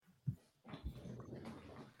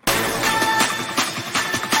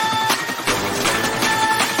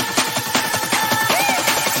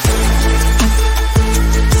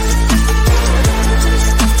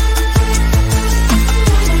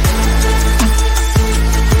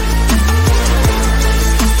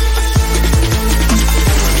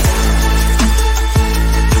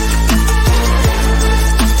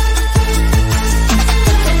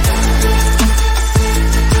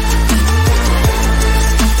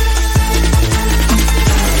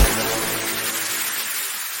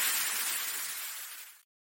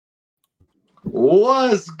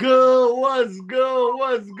What's good? What's good?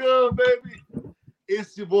 What's good, baby?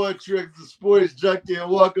 It's your boy Trick, the Sports Junkie,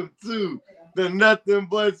 and welcome to the Nothing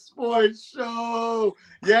But Sports Show.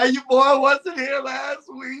 Yeah, your boy wasn't here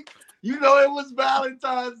last week. You know it was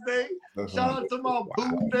Valentine's Day. Shout out to my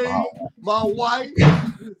boo thing, my wife,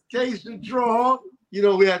 Keisha Draw. You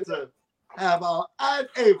know we had to have our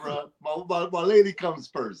hey, bro, my lady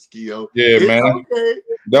comes first, Keo. Yeah, it's man. Okay.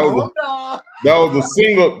 That was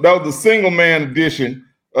the single man edition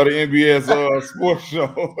of the Nbs Sports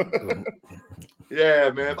Show.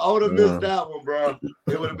 Yeah, man. If I would have missed that one, bro,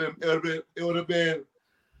 it would have been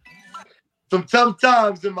some tough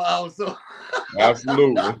times in my household.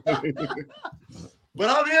 Absolutely. But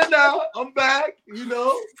I'm here now. I'm back, you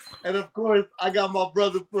know. And of course, I got my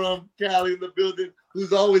brother from Cali in the building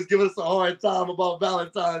who's always giving us a hard time about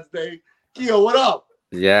Valentine's Day. Keo, what up?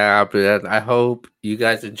 Yeah, but I hope you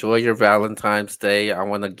guys enjoy your Valentine's Day. I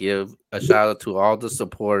want to give a shout out to all the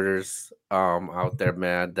supporters out there,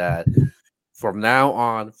 man, that from now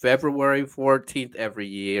on, February 14th every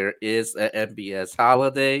year is an NBS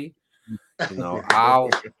holiday. You know, I'll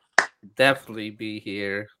definitely be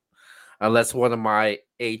here unless one of my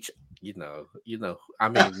I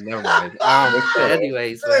mean, never mind.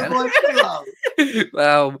 Anyways, man.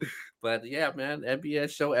 But yeah, man, Nbs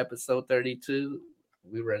Show Episode 32.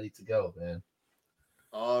 We're ready to go, man.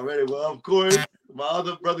 Already. Well, of course, my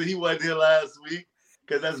other brother, he wasn't here last week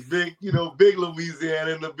because that's big, big Louisiana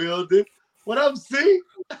in the building. What up, C?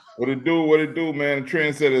 What it do, man? The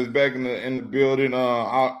trendsetter is back in the building.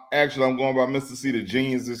 I'm going by Mr. C the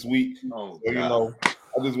Genius this week. Oh, so,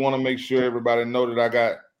 I just want to make sure everybody know that I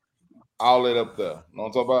got all that up there. You know what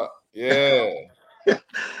I'm talking about? Yeah.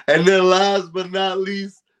 And then last but not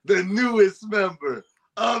least, the newest member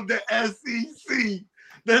of the SEC,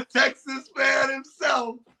 the Texas fan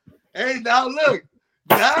himself. Hey, now look,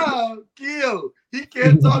 now Keo, he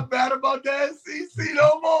can't talk bad about the SEC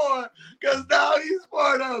no more because now he's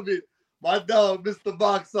part of it. My dog, Mr.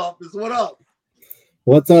 Box Office, what up?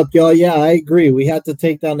 What's up, y'all? Yeah, I agree. We had to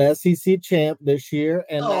take down the SEC champ this year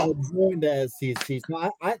and now join the SEC.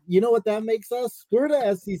 So I you know what that makes us? We're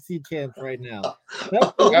the SEC champs right now.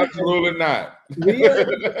 Absolutely not.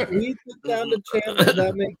 We took down the champs, and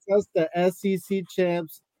that makes us the SEC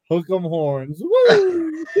champs. Hook 'em horns.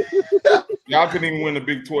 Woo! Y'all couldn't even win the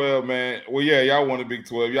Big 12, man. Well, yeah, y'all won the Big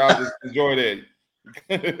 12. Y'all just enjoy that.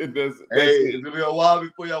 It's gonna be a while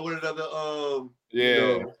before y'all win another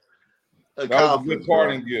that was a good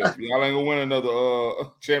parting gift. Y'all ain't gonna win another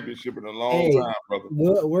championship in a long time,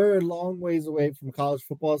 brother. We're a long ways away from college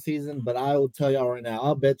football season, but I will tell y'all right now,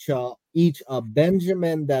 I'll bet y'all each a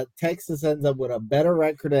Benjamin that Texas ends up with a better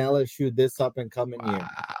record than LSU this up and coming year.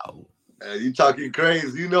 Wow. You talking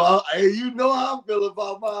crazy? You know how I feel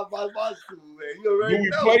about my school, man. You already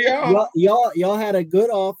know. Play y'all had a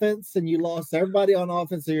good offense and you lost everybody on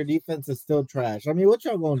offense, so your defense is still trash. I mean, what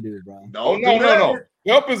y'all gonna do, bro? No.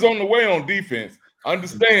 Help is on the way on defense.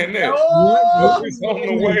 Understand that. Help is on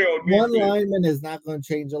the way on defense. One lineman is not gonna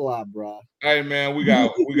change a lot, bro. Hey man, we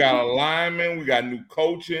got a lineman, we got new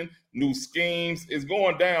coaching, new schemes. It's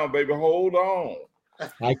going down, baby. Hold on.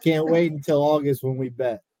 I can't wait until August when we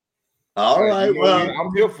bet. All right, well,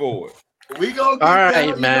 I'm here for it. We gonna get all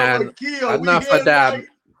right, man. Enough of that.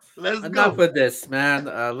 Let's Enough go. of this, man.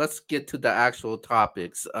 Let's get to the actual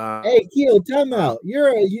topics. Hey, Keo, time out. You're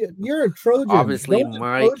a Trojan. Obviously,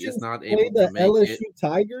 Mike is not able to make LSU it.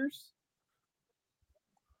 Tigers.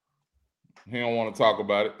 He don't want to talk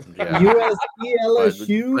about it. Yeah. USC,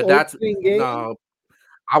 LSU. But that's game? No.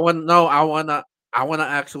 I want to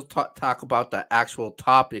actually talk about the actual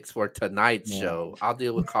topics for tonight's show. I'll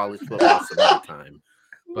deal with college football some other time.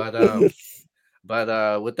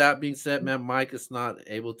 But with that being said, man, Mike is not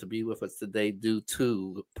able to be with us today due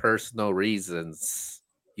to personal reasons.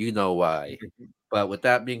 You know why. But with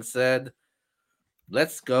that being said,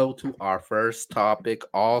 let's go to our first topic.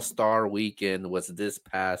 All-Star Weekend was this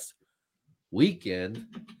past weekend.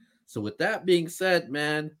 So with that being said,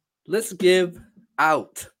 man, let's give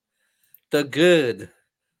out the good,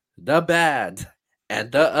 the bad,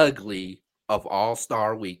 and the ugly of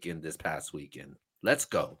All-Star Weekend this past weekend. Let's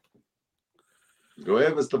go. Go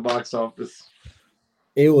ahead, Mr. Box Office.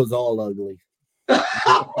 It was all ugly.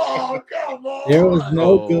 Oh, come on. There was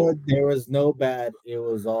no good. There was no bad. It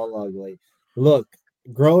was all ugly. Look,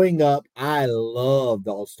 growing up, I loved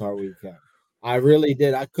All-Star Weekend. I really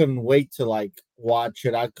did. I couldn't wait to watch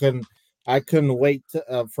it. I couldn't wait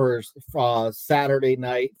for Saturday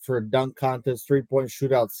night for dunk contest, 3-point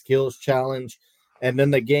shootout, skills challenge, and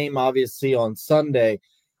then the game obviously on Sunday.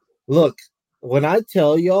 Look, when I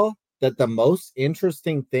tell y'all that the most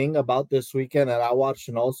interesting thing about this weekend that I watched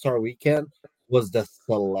an All-Star Weekend was the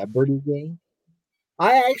celebrity game.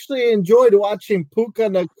 I actually enjoyed watching Puka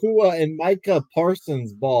Nakua and Micah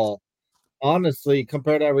Parsons ball, honestly,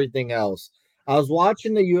 compared to everything else. I was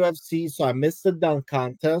watching the UFC, so I missed the dunk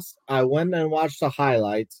contest. I went and watched the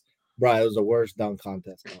highlights. Bro, it was the worst dunk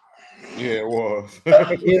contest ever. Yeah, it was.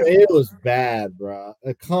 It was bad, bro.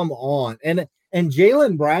 Come on. And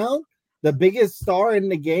Jalen Brown, the biggest star in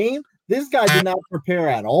the game, this guy did not prepare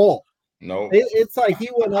at all. No. It's like he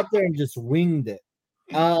went up there and just winged it.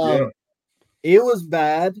 Yeah. It was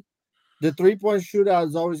bad. The 3-point shootout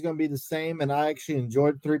is always going to be the same, and I actually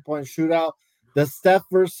enjoyed the 3-point shootout. The Steph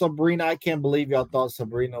versus Sabrina, I can't believe y'all thought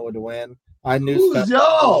Sabrina would win. I knew Who's Steph.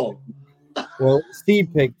 y'all? Well, Steve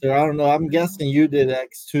picked her. I don't know. I'm guessing you did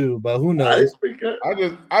X2, but who knows? I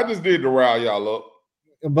just did to rile y'all up.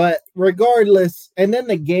 But regardless, and then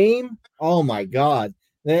the game, oh my God,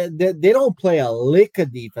 they don't play a lick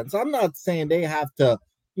of defense. I'm not saying they have to,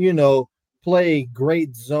 play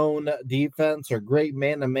great zone defense or great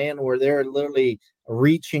man-to-man where they're literally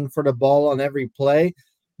reaching for the ball on every play.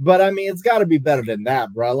 But, I mean, it's got to be better than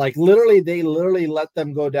that, bro. Like, they literally let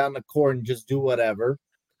them go down the court and just do whatever.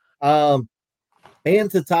 And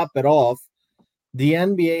to top it off, the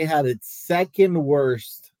NBA had its second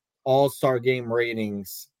worst All-Star game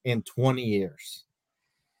ratings in 20 years.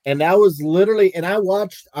 And that was literally, and I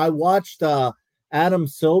watched Adam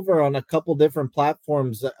Silver on a couple different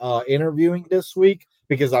platforms interviewing this week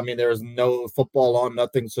because, I mean, there was no football on,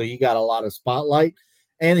 nothing, so he got a lot of spotlight.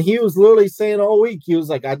 And he was literally saying all week, he was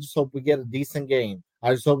like, I just hope we get a decent game.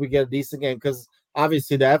 I just hope we get a decent game because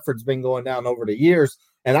obviously the effort's been going down over the years,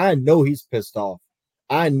 and I know he's pissed off.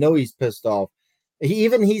 He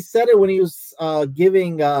said it when he was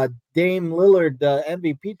giving Dame Lillard the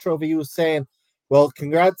MVP trophy. He was saying, well,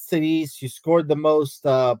 congrats to the East. You scored the most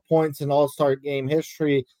points in All-Star game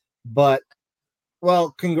history, but,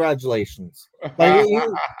 well, congratulations. Like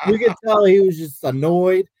you could tell he was just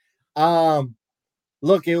annoyed.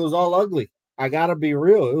 Look, it was all ugly. I gotta be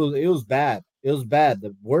real. It was bad. It was bad.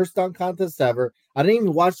 The worst dunk contest ever. I didn't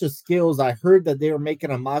even watch the skills. I heard that they were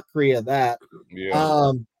making a mockery of that.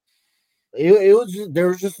 Yeah. It was just, there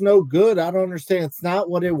was just no good. I don't understand. It's not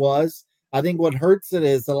what it was. I think what hurts it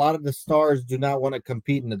is a lot of the stars do not want to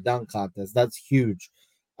compete in the dunk contest. That's huge.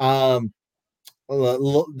 The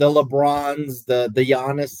LeBrons, the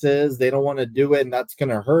Giannis's, they don't want to do it, and that's going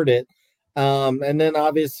to hurt it. And then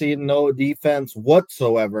obviously no defense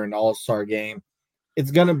whatsoever in the All-Star game.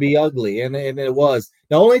 It's going to be ugly, and it was.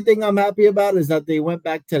 The only thing I'm happy about is that they went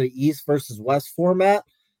back to the East versus West format,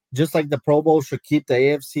 just like the Pro Bowl should keep the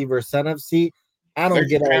AFC versus NFC. I don't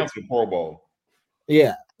get all the Pro Bowl.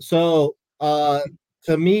 Yeah. So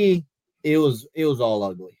to me, it was all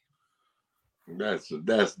ugly. That's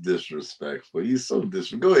disrespectful. You so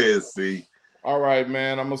disrespectful. Go ahead, C. All right,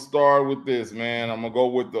 man. I'm gonna start with this, man. I'm gonna go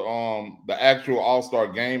with the actual All-Star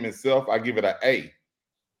game itself. I give it an A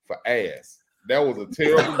for ass. That was a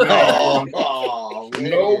terrible game.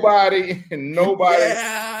 Nobody.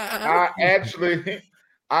 Yeah. And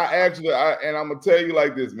I'm gonna tell you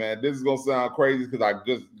like this, man. This is gonna sound crazy because I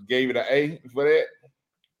just gave it an A for that.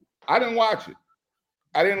 I didn't watch it.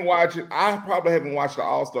 I probably haven't watched the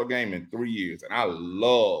All-Star game in 3 years, and I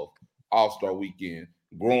love All-Star weekend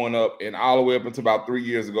growing up and all the way up until about 3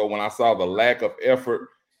 years ago when I saw the lack of effort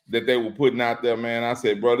that they were putting out there, man. I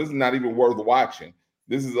said, bro, this is not even worth watching.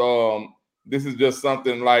 This is just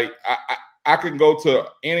something like I can go to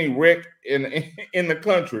any rec in the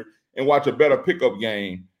country and watch a better pickup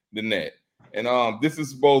game than that. And this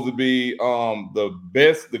is supposed to be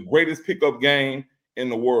the greatest pickup game in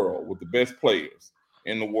the world with the best players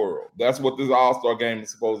in the world. That's what this All-Star game is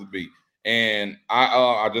supposed to be. And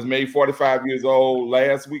I just made 45 years old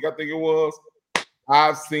last week, I think it was.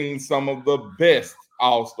 I've seen some of the best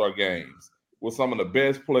All-Star games with some of the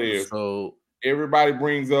best players. So everybody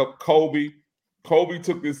brings up Kobe. Kobe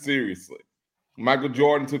took this seriously. Michael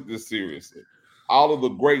Jordan took this seriously. All of the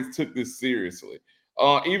greats took this seriously.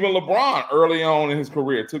 Even LeBron early on in his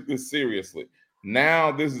career took this seriously.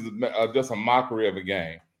 Now this is just a mockery of a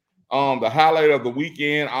game. The highlight of the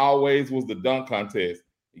weekend always was the dunk contest.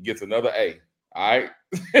 It gets another A. All right,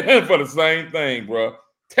 for the same thing, bro.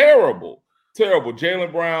 Terrible.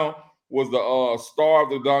 Jaylen Brown was the star of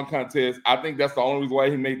the dunk contest. I think that's the only reason why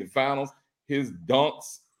he made the finals. His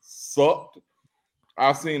dunks sucked.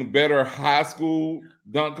 I've seen better high school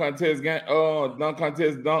dunk contest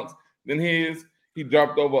dunks than his. He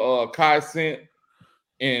dropped over Kai Sant,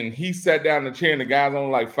 and he sat down in the chair, and the guy's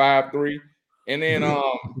on like 5'3". And then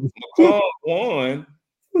McClung won.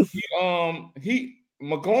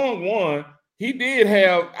 McClung won. He did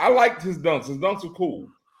have. I liked his dunks. His dunks were cool,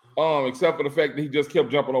 except for the fact that he just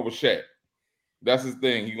kept jumping over Shaq. That's his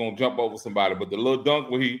thing. He's gonna jump over somebody. But the little dunk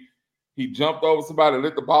where he jumped over somebody,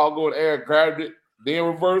 let the ball go in the air, grabbed it, then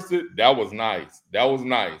reversed it. That was nice. That was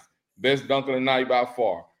nice. Best dunk of the night by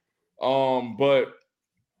far.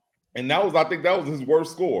 And I think that was his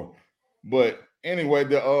worst score. But anyway,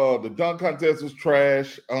 the dunk contest was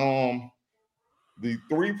trash. The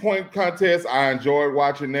 3-point contest, I enjoyed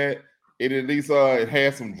watching that. It at least it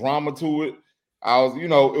had some drama to it.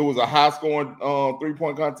 It was a high scoring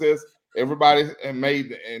 3-point contest. Everybody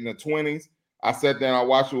made in the 20s. I sat there and I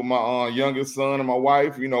watched it with my youngest son and my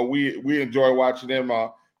wife. We enjoy watching them.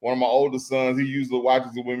 One of my oldest sons, he usually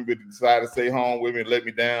watches it with me, but decided to stay home with me and let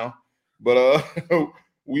me down. But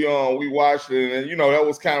we watched it,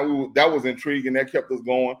 and that was intriguing. That kept us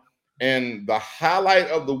going. And the highlight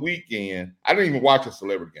of the weekend, I didn't even watch a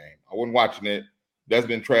celebrity game. I wasn't watching it. That's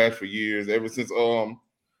been trash for years. Ever since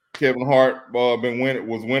Kevin Hart was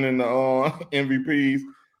winning the MVPs,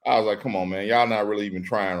 I was like, come on, man, y'all not really even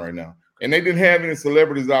trying right now. And they didn't have any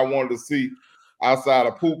celebrities I wanted to see outside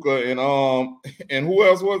of Puka and who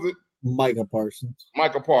else was it? Micah Parsons.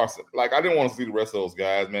 Like, I didn't want to see the rest of those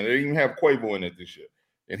guys, man. They didn't even have Quavo in it this year.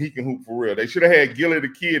 And he can hoop for real. They should have had Gilly the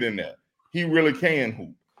Kid in there. He really can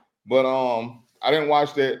hoop. But I didn't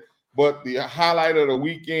watch that. But the highlight of the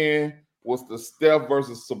weekend was the Steph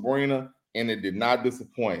versus Sabrina, and it did not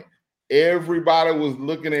disappoint. Everybody was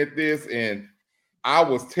looking at this, and I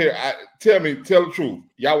was tell the truth.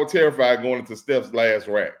 Y'all were terrified going into Steph's last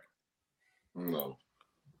rack. No.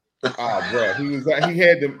 Bro, he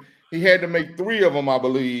had to make 3 of them, I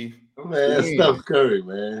believe. Man, Steph Curry,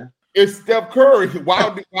 man. It's Steph Curry.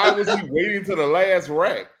 Why was he waiting to the last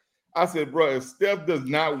rack? I said, bro, if Steph does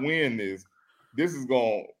not win this is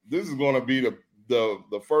gonna be the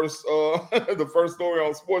first the first story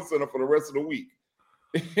on SportsCenter for the rest of the week.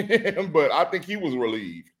 But I think he was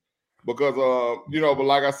relieved because but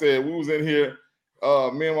like I said, we was in here,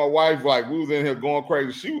 me and my wife, like we was in here going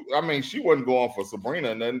crazy. She wasn't going for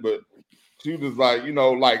Sabrina or nothing, but she was like,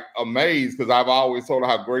 amazed because I've always told her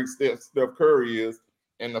how great Steph Curry is,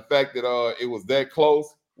 and the fact that it was that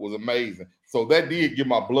close was amazing. So that did get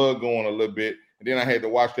my blood going a little bit. And then I had to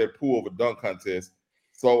watch that pool of a dunk contest.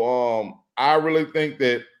 So I really think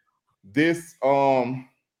that this is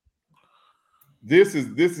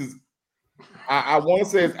I want to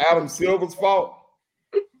say it's Adam Silver's fault.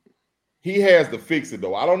 He has to fix it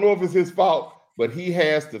though. I don't know if it's his fault, but he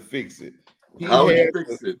has to fix it. How would you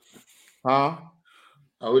fix it? Huh?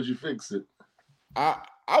 How would you fix it? I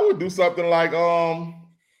would do something like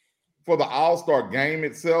for the All-Star game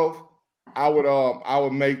itself, I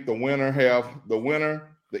would make the winner,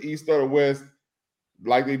 the East or the West,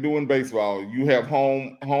 like they do in baseball. You have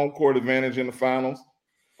home court advantage in the finals.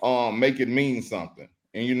 Make it mean something.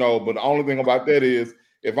 And but the only thing about that is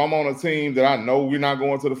if I'm on a team that I know we're not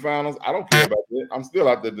going to the finals, I don't care about that. I'm still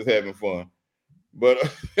out there just having fun. But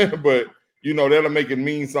that'll make it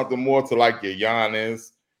mean something more to like your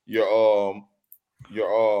Giannis, your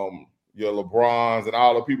LeBrons, and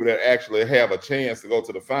all the people that actually have a chance to go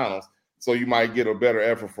to the finals. So you might get a better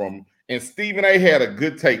effort from him. And Stephen A had a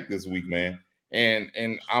good take this week, man. And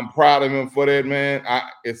I'm proud of him for that, man.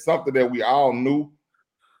 It's something that we all knew.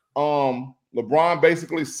 LeBron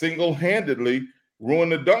basically single-handedly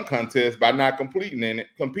ruined the dunk contest by not competing in it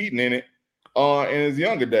in his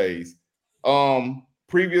younger days.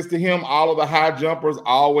 Previous to him, all of the high jumpers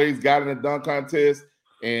always got in the dunk contest,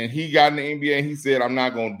 and he got in the NBA and he said, I'm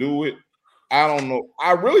not going to do it. I don't know.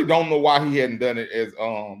 I really don't know why he hadn't done it as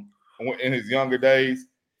in his younger days.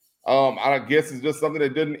 I guess it's just something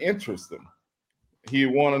that didn't interest him. He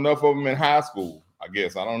won enough of them in high school, I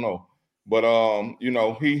guess. I don't know. But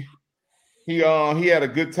he had a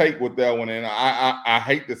good take with that one, and I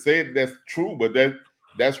hate to say it, that's true, but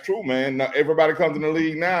that's true, man. Now, everybody comes in the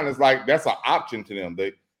league now, and it's like that's an option to them.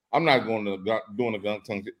 I'm not going to doing a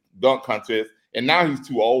dunk contest, and now he's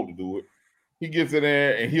too old to do it. He gets in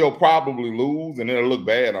there, and he'll probably lose, and it'll look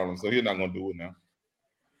bad on him, so he's not going to do it now.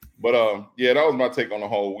 But that was my take on the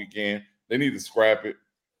whole weekend. They need to scrap it.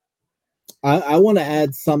 I want to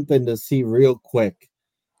add something to see real quick.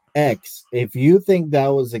 X, if you think that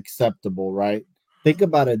was acceptable, right? Think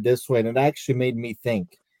about it this way, and it actually made me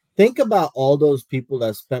think. Think about all those people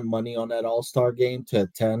that spent money on that All-Star game to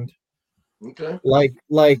attend. Okay. Like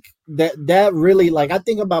that really, like I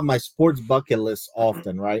think about my sports bucket list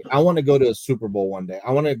often, right? I want to go to a Super Bowl one day.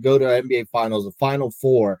 I want to go to NBA Finals, the Final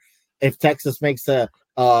Four. If Texas makes a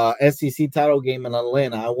SEC title game in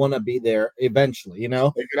Atlanta, I want to be there eventually,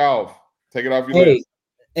 Take it off your list.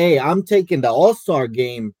 Hey, I'm taking the All-Star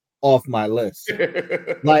game off my list.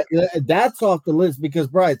 Like that's off the list because,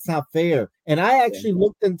 bro, it's not fair. And I actually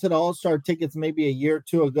looked into the All-Star tickets maybe a year or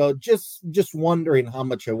two ago, just wondering how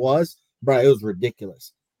much it was. Bro, it was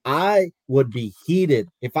ridiculous. I would be heated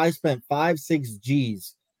if I spent 5-6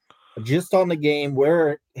 G's just on the game,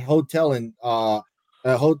 where a hotel and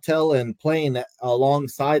playing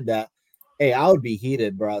alongside that. Hey, I would be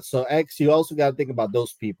heated, bro. So X, you also got to think about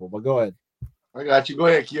those people. But go ahead. I got you. Go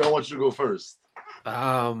ahead, Key. I want you to go first.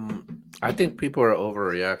 I think people are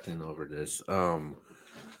overreacting over this.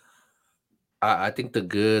 I think the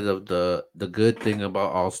good thing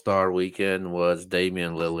about All Star Weekend was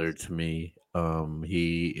Damian Lillard to me.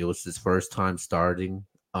 It was his first time starting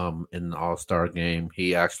in an All Star game.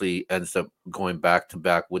 He actually ends up going back to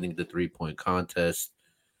back, winning the 3-point contest,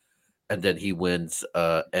 and then he wins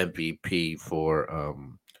MVP for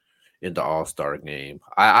in the All Star game.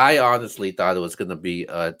 I honestly thought it was going to be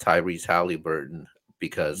Tyrese Halliburton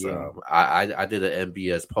because I did an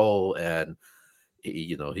MBS poll and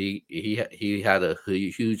he had a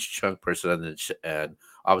huge chunk percentage, and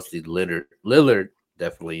obviously Lillard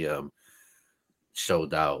definitely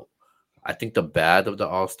showed out. I think the bad of the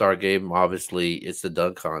All Star game, obviously, it's the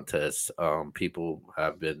dunk contest. People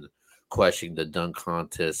have been questioning the dunk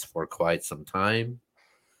contest for quite some time.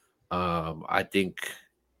 I think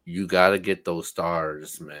you got to get those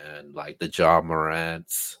stars, man, like the John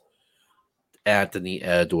Morants, Anthony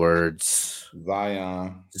Edwards,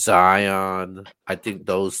 Zion. I think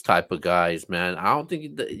those type of guys, man. I don't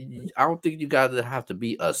think you got to have to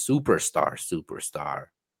be a superstar.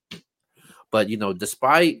 But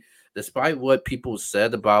despite what people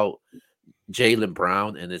said about Jaylen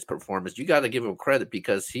Brown and his performance, you got to give him credit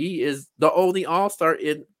because he is the only All-Star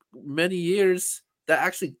in many years that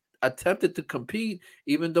actually attempted to compete,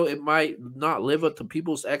 even though it might not live up to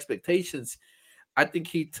people's expectations. I think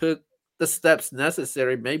he took the steps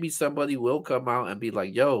necessary. Maybe somebody will come out and be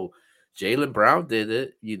like, yo, Jaylen Brown did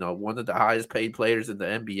it, one of the highest paid players in the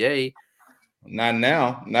NBA. Not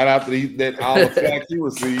now. Not after that all the facts he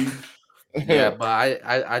received. Yeah, but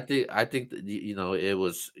I think that, it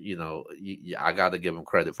was, I got to give him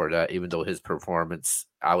credit for that, even though his performance,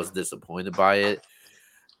 I was disappointed by it.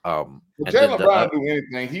 Jaylen Brown do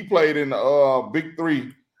anything. He played in the big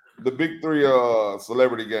three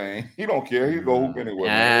celebrity game. He don't care. He'll go hoop anywhere.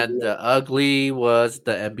 And the ugly was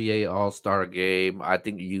the NBA All-Star game. I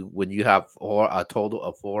think when you have a total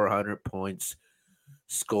of 400 points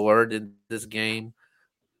scored in this game,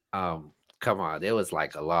 come on, it was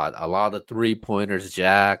like a lot of 3-pointers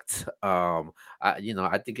jacked. I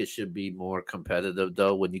think it should be more competitive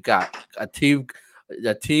though. When you got a team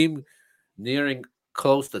nearing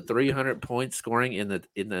close to 300 points scoring in the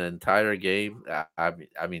entire game, I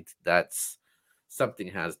mean that's something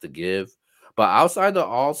has to give. But outside the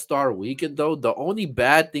All-Star weekend though, the only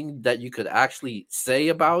bad thing that you could actually say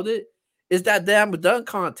about it is that damn dunk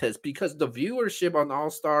contest, because the viewership on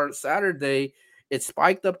All-Star Saturday, it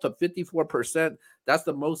spiked up to 54%. That's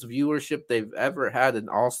the most viewership they've ever had in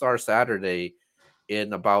All-Star Saturday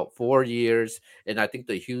in about 4 years. And I think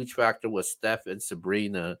the huge factor was Steph and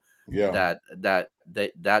Sabrina. Yeah. That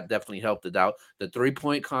definitely helped it out. The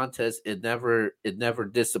 3-point contest, it never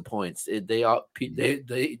disappoints. They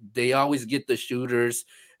always get the shooters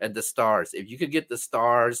and the stars. If you could get the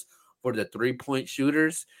stars for the 3-point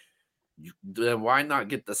shooters, then why not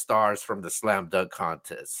get the stars from the slam dunk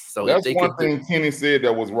contest? So that's one thing Kenny said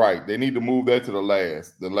that was right. They need to move that to the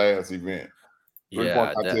last event.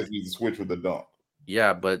 3-point contest needs to switch with the dunk.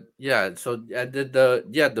 Yeah, but yeah, so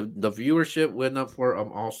the viewership went up for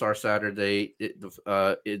All-Star Saturday.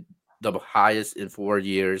 The highest in 4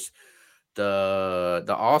 years.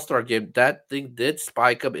 The All-Star game, that thing did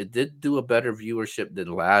spike up. It did do a better viewership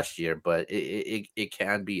than last year, but it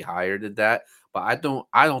can be higher than that. But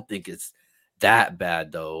I don't think it's that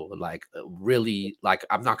bad though. Like really, like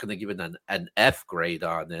I'm not gonna give it an F grade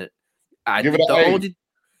on it. Give it an A.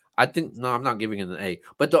 I think no, I'm not giving it an A.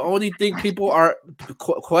 But the only thing people are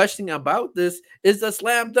questioning about this is the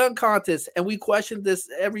slam dunk contest, and we question this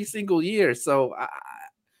every single year. So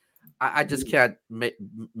I just can't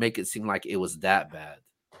make it seem like it was that bad.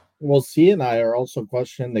 Well, C and I are also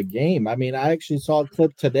questioning the game. I mean, I actually saw a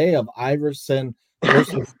clip today of Iverson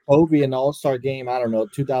versus Kobe in the All-Star game. I don't know,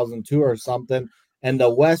 2002 or something. And the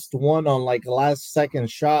West won on like the last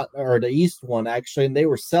second shot, or the East won actually, and they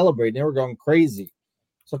were celebrating. They were going crazy.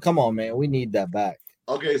 So come on, man, we need that back.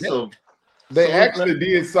 Okay, so they actually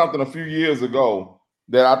did something a few years ago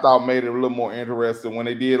that I thought made it a little more interesting. When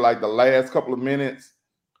they did like the last couple of minutes,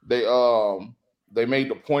 they made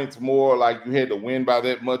the points more like you had to win by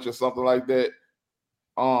that much or something like that.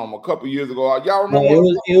 a couple years ago. Y'all No,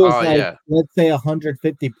 remember? it was Oh, like yeah. let's say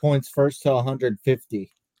 150 points first to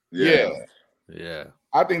 150. Yeah. Yeah.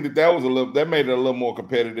 I think that was that made it a little more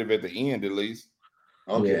competitive at the end, at least.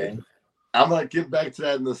 Okay. Yeah. I'm gonna get back to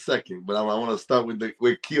that in a second, but I want to start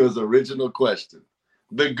with Kia's original question.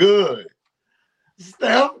 The good.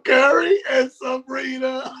 Steph Curry and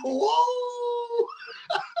Sabrina. Whoa!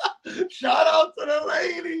 Shout out to the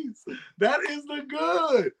ladies. That is the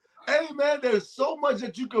good. Hey man, there's so much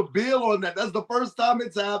that you could build on that. That's the first time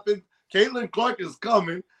it's happened. Caitlin Clark is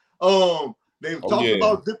coming. They've talked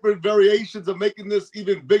about different variations of making this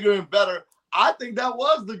even bigger and better. I think that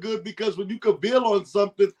was the good because when you could build on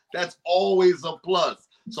something, that's always a plus.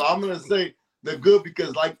 So I'm gonna say the good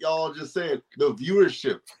because, like y'all just said, the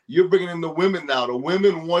viewership. You're bringing in the women now. The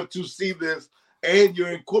women want to see this, and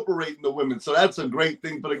you're incorporating the women. So that's a great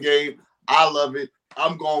thing for the game. I love it.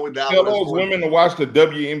 I'm going with that. Tell those women to watch the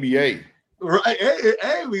WNBA. Right?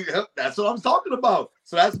 That's what I'm talking about.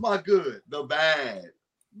 So that's my good. The bad,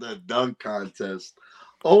 the dunk contest.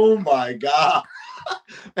 Oh my God.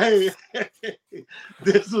 Hey,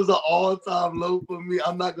 this was an all-time low for me.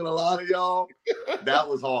 I'm not gonna lie to y'all. That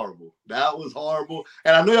was horrible. That was horrible.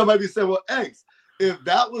 And I know y'all might be saying, well, X, if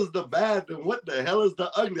that was the bad, then what the hell is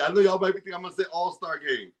the ugly? I know y'all might be thinking I'm gonna say all-star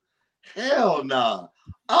game. Hell nah.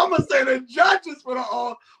 I'm gonna say the judges for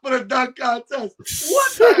the dunk contest.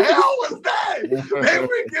 What the hell was that? They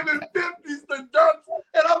were giving 50s to dunks,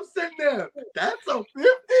 and I'm sitting there. That's a 50?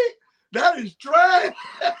 That is trash.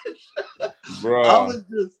 Bro.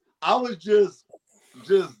 I was just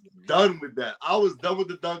done with that. I was done with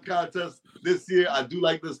the dunk contest this year. I do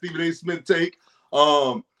like the Stephen A. Smith take.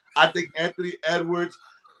 I think Anthony Edwards,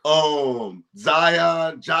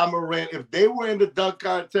 Zion, John Morant, if they were in the dunk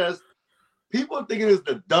contest, people are thinking it's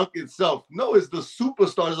the dunk itself. No, it's the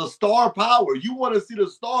superstars, the star power. You want to see the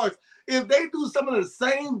stars. If they do some of the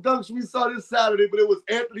same dunks we saw this Saturday, but it was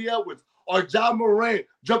Anthony Edwards or John Morant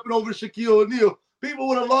jumping over Shaquille O'Neal, people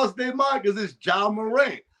would have lost their mind because it's John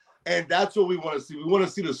Morant. And that's what we want to see. We want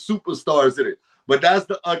to see the superstars in it. But that's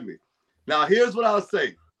the ugly. Now, here's what I'll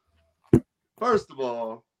say. First of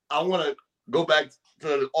all, I want to go back to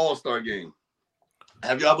the All-Star game.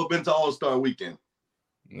 Have you ever been to All-Star weekend?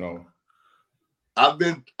 No. I've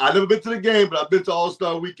never been to the game, but I've been to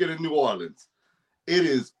All-Star weekend in New Orleans. It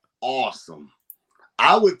is awesome.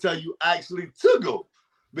 I would tell you actually to go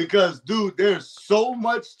because, dude, there's so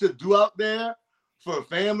much to do out there for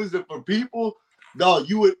families and for people. No,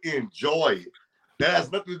 you would enjoy it. That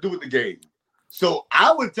has nothing to do with the game. So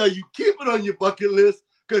I would tell you, keep it on your bucket list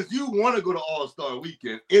because you want to go to All-Star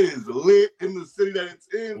weekend. It is lit in the city that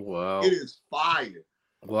it's in. Wow. It is fire.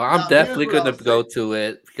 Well, I'm definitely going to go to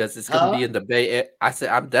it because it's going to be in the Bay. I said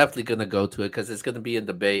I'm definitely going to go to it because it's going to be in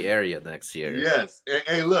the Bay Area next year. Yes.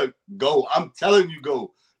 Hey, look, go. I'm telling you,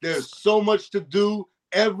 go. There's so much to do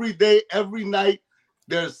every day, every night.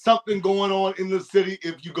 There's something going on in the city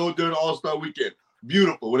if you go during All-Star weekend.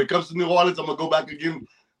 Beautiful. When it comes to New Orleans, I'm going to go back again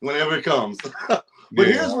whenever it comes. But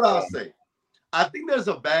here's what I'll say. I think there's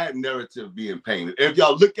a bad narrative being painted. If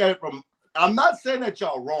y'all look at it from, I'm not saying that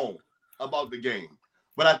y'all wrong about the game.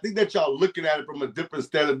 But I think that y'all looking at it from a different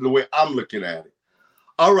standard than the way I'm looking at it.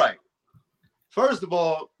 All right. First of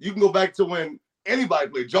all, you can go back to when anybody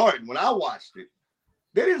played Jordan. When I watched it,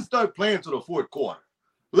 they didn't start playing until the fourth quarter.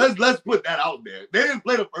 Let's put that out there. They didn't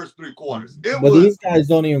play the first three quarters. These guys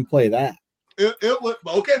don't even play that. It was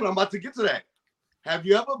okay, but I'm about to get to that. Have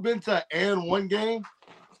you ever been to an and one game?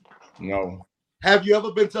 No. Have you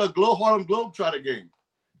ever been to a Harlem Globetrotter game?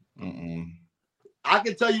 Mm-mm. I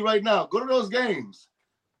can tell you right now, go to those games.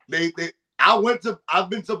 I've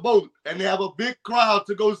been to both, and they have a big crowd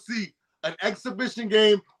to go see an exhibition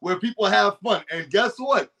game where people have fun. And guess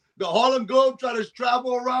what? The Harlem Globetrotters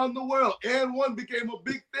travel around the world, and one became a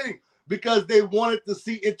big thing because they wanted to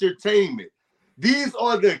see entertainment. These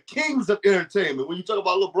are the kings of entertainment. When you talk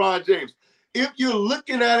about LeBron James, if you're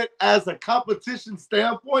looking at it as a competition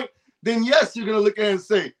standpoint, then yes, you're going to look at it and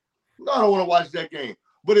say, no, I don't want to watch that game.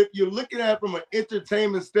 But if you're looking at it from an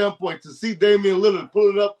entertainment standpoint, to see Damian Lillard pull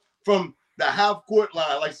it up from the half-court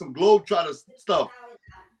line, like some Globetrotter stuff,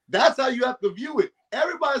 that's how you have to view it.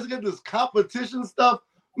 Everybody's looking at this competition stuff.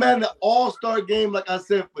 Man, the All-Star game, like I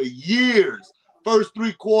said, for years, first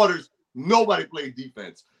three quarters, nobody played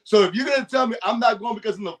defense. So if you're going to tell me I'm not going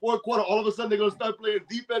because in the fourth quarter, all of a sudden they're going to start playing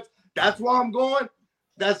defense, that's why I'm going,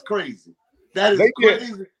 that's crazy. That is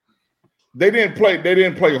crazy. They didn't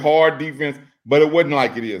play hard defense, but it wasn't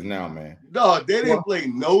like it is now, man. No, they didn't play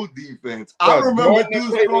no defense. I remember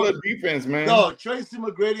dudes throwing defense, man. No, Tracy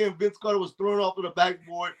McGrady and Vince Carter was thrown off of the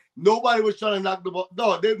backboard. Nobody was trying to knock the ball.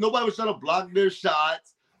 No, nobody was trying to block their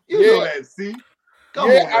shots. You know that, see? Come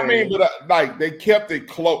Yeah, on, I mean, man. but like they kept it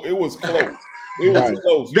close. It was close. It was Right.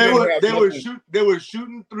 close. You They were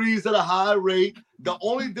shooting threes at a high rate. The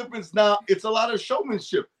only difference now, it's a lot of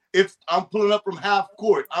showmanship. I'm pulling up from half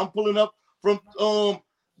court. I'm pulling up from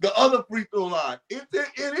the other free throw line. It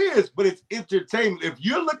is, but it's entertainment. If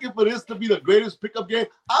you're looking for this to be the greatest pickup game,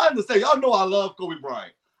 I understand. Y'all know I love Kobe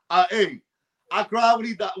Bryant. I cried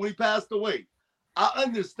when he passed away. I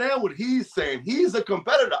understand what he's saying. He's a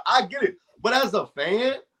competitor. I get it. But as a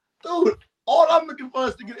fan, dude, all I'm looking for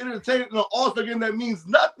is to get entertained in an All-Star game that means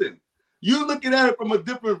nothing. You're looking at it from a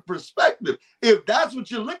different perspective. If that's what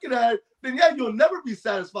you're looking at, then yeah, you'll never be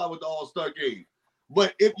satisfied with the All-Star game.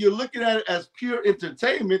 But if you're looking at it as pure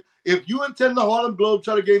entertainment, if you attend the Harlem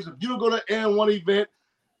Globetrotter games, if you don't go to N1 event,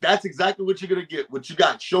 that's exactly what you're gonna get. What you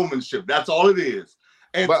got, showmanship. That's all it is.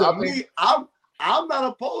 And to me, I'm not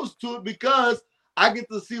opposed to it because I get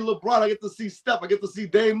to see LeBron, I get to see Steph, I get to see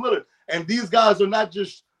Dame Lillard, and these guys are not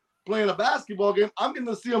just playing a basketball game. I'm getting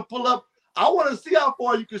to see them pull up. I want to see how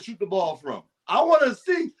far you can shoot the ball from. I want to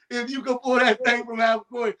see if you can pull that thing from half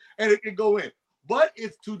court and it can go in. But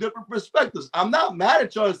it's two different perspectives. I'm not mad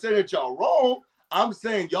at y'all and saying that y'all wrong. I'm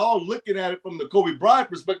saying y'all looking at it from the Kobe Bryant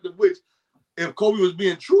perspective, which if Kobe was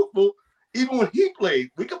being truthful, even when he played,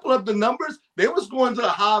 we could pull up the numbers. They was going to the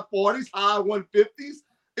high 40s, high 150s.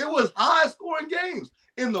 It was high scoring games.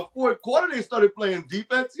 In the fourth quarter, they started playing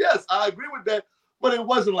defense. Yes, I agree with that. But it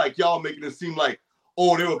wasn't like y'all making it seem like,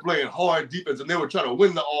 oh, they were playing hard defense and they were trying to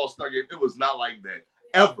win the All-Star game. It was not like that,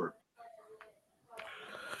 ever.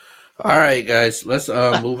 All right, guys, let's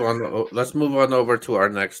move on. Let's move on over to our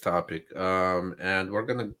next topic. And we're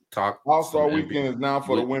gonna talk. All-Star Weekend is now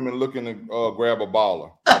for the women looking to grab a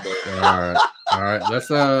baller. All right.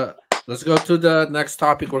 Let's go to the next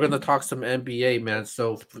topic. We're gonna talk some NBA, man.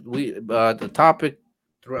 So the topic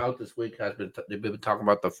throughout this week has been they've been talking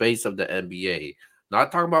about the face of the NBA.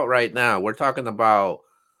 Not talking about right now. We're talking about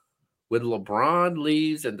when LeBron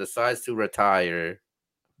leaves and decides to retire.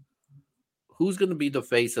 Who's going to be the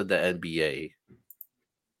face of the NBA?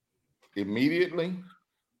 Immediately?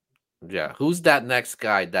 Yeah. Who's that next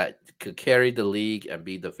guy that could carry the league and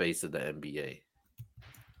be the face of the NBA?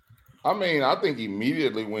 I mean, I think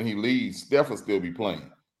immediately when he leaves, Steph will still be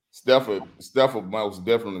playing. Steph will most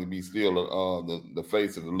definitely be still the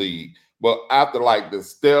face of the league. But after like the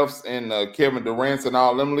Stephs and Kevin Durant and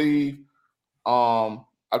all them leave, I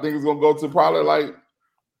think it's gonna go to probably like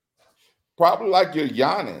your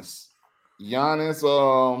Giannis.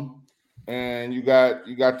 And you got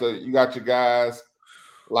your guys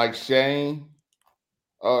like Shane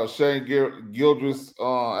Gildress,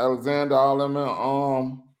 Alexander, all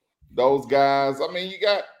them, those guys. I mean, you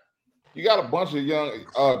got a bunch of young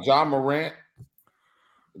John Morant,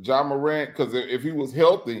 because if he was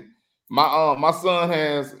healthy, my son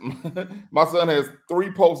has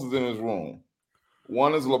 3 posters in his room.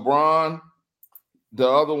 One is LeBron, the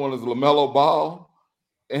other one is LaMelo Ball,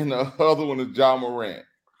 and the other one is John Morant.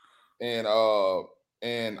 And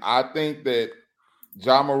I think that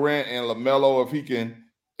John Morant and LaMelo, if he can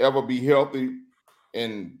ever be healthy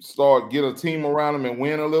and get a team around him and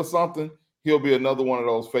win a little something, he'll be another one of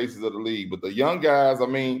those faces of the league. But the young guys, I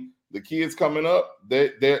mean, the kids coming up,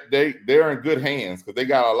 they're in good hands because they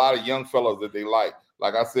got a lot of young fellows that they like.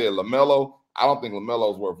 Like I said, LaMelo, I don't think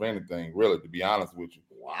LaMelo's worth anything, really, to be honest with you.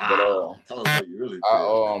 Wow. But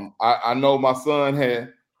I know my son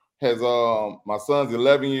my son's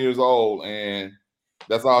 11 years old, and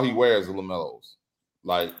that's all he wears is LaMelos.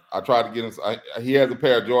 Like, I tried to get him. He has a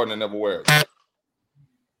pair of Jordan and never wears them.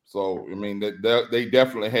 So, I mean, they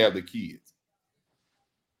definitely have the kids.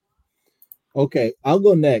 Okay, I'll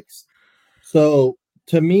go next. So,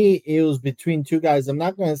 to me, it was between 2 guys. I'm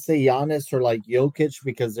not going to say Giannis or like Jokic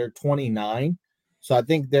because they're 29. So, I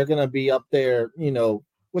think they're going to be up there,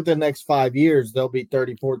 with the next 5 years, they'll be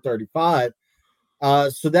 34, 35.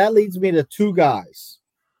 So, that leads me to 2 guys.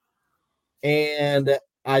 And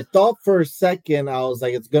I thought for a second, I was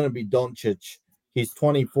like, it's going to be Doncic. He's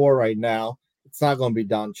 24 right now. It's not going to be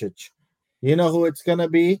Doncic. You know who it's going to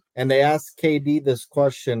be? And they asked KD this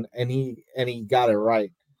question, and he got it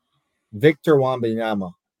right. Victor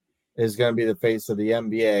Wembanyama is going to be the face of the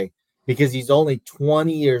NBA because he's only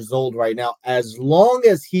 20 years old right now. As long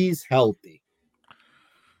as he's healthy,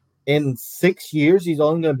 in 6 years, he's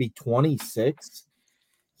only going to be 26.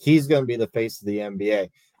 He's going to be the face of the NBA.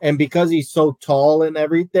 And because he's so tall and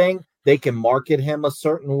everything, they can market him a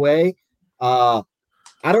certain way.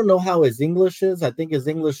 I don't know how his English is. I think his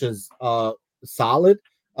English is solid.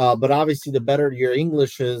 But obviously, the better your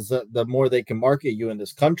English is, the more they can market you in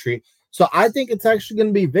this country. So I think it's actually going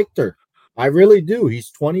to be Victor. I really do. He's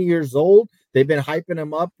 20 years old. They've been hyping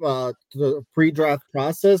him up to the pre-draft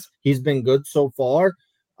process. He's been good so far.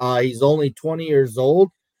 He's only 20 years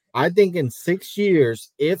old. I think in 6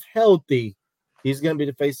 years, if healthy, he's going to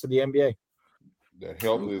be the face of the NBA. The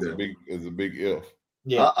health is a big if.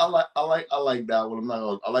 Yeah, I like that one.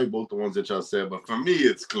 I like both the ones that y'all said, but for me,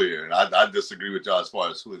 it's clear, and I disagree with y'all as far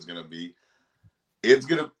as who it's gonna be.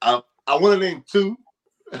 I want to name two.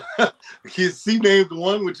 He named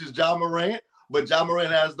one, which is Ja Morant, but Ja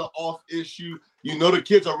Morant has the off issue. You know, the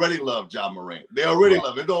kids already love Ja Morant. They already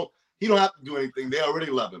love him. He don't have to do anything. They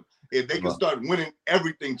already love him. If they can start winning,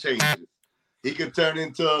 everything changes. He can turn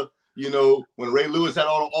into, when Ray Lewis had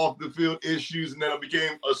all the off the field issues and then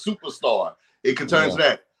became a superstar. It can turn into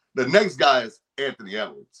that. The next guy is Anthony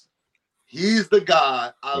Edwards. He's the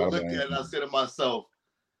guy I looked at and I said to myself,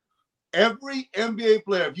 every NBA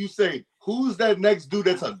player, if you say, who's that next dude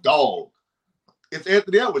that's a dog? It's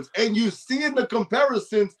Anthony Edwards. And you see in the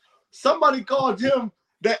comparisons, somebody called him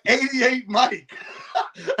the 88 Mike.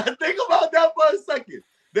 Think about that for a second.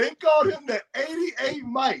 They called him the 88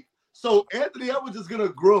 Mike. So Anthony Edwards is going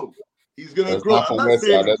to grow. He's going to grow. I'm not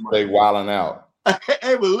saying that's big wilding out.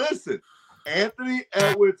 Hey, but listen, Anthony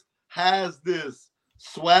Edwards has this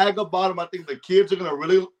swag about him. I think the kids are going to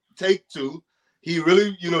really take to. He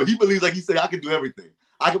really, he believes, like he said, I can do everything.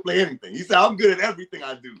 I can play anything. He said, I'm good at everything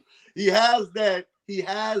I do. He has that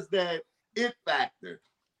it factor.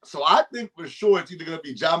 So I think for sure it's either going to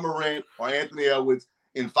be Ja Morant or Anthony Edwards.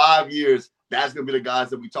 In 5 years, that's going to be the guys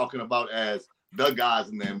that we're talking about as the guys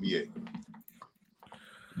in the NBA.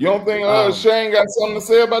 You don't think Shane got something to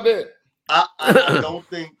say about that? I don't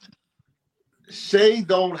think Shea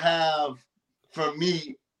don't have, for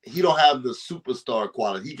me, he don't have the superstar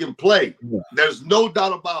quality. He can play. Yeah. There's no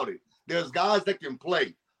doubt about it. There's guys that can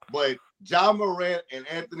play. But Ja Morant and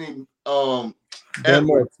Anthony they're Edwards,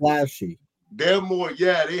 more flashy. They're more,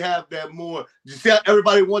 they have that more. You see how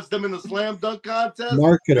everybody wants them in the slam dunk contest?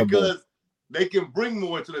 Marketable. Because they can bring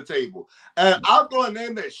more to the table. And I'll throw a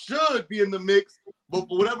name that should be in the mix, but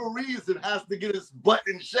for whatever reason has to get his butt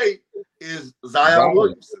in shape is Zion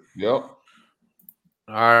Williamson. Yep.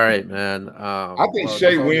 All right, man. I think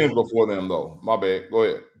Shea wins before them, though. My bad. Go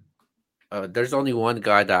ahead. There's only one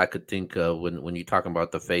guy that I could think of when you're talking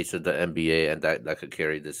about the face of the NBA and that could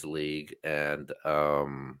carry this league, and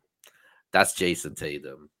that's Jason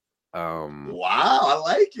Tatum. Wow, I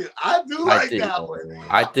like it. I do like that one.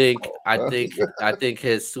 I think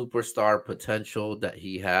his superstar potential that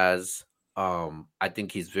he has. I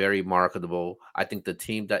think he's very marketable. I think the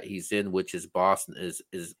team that he's in, which is Boston,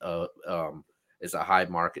 is a high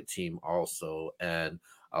market team also, and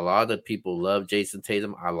a lot of people love Jason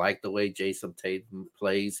Tatum. I like the way Jason Tatum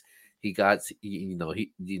plays. The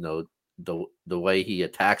way he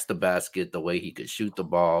attacks the basket, the way he could shoot the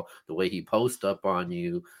ball, the way he posts up on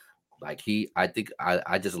you. I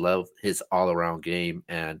just love his all around game,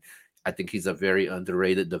 and I think he's a very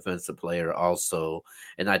underrated defensive player also.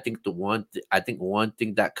 And I think one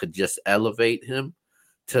thing that could just elevate him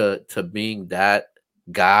to being that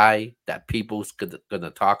guy that people's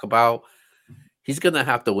gonna talk about, he's gonna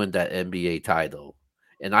have to win that NBA title.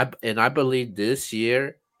 And I believe this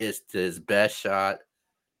year is his best shot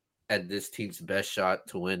and this team's best shot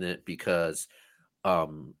to win it, because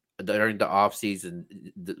during the offseason,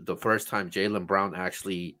 the first time Jaylen Brown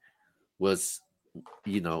actually was,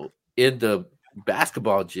 in the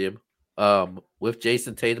basketball gym with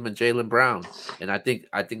Jason Tatum and Jaylen Brown. And I think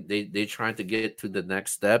they're trying to get to the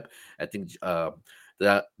next step. I think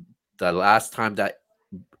the last time that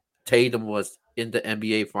Tatum was in the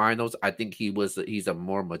NBA Finals, I think he's a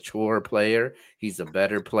more mature player. He's a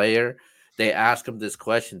better player. They asked him this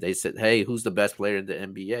question. They said, "Hey, who's the best player in the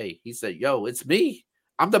NBA?" He said, "Yo, it's me.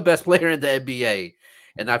 I'm the best player in the NBA."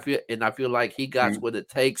 And I feel like he got what it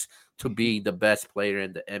takes to be the best player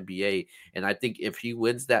in the NBA. And I think if he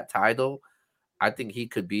wins that title, I think he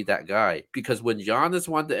could be that guy. Because when Giannis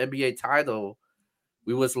won the NBA title,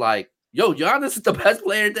 we was like, yo, Giannis is the best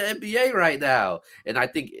player in the NBA right now. And I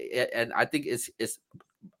think it's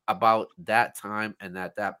about that time and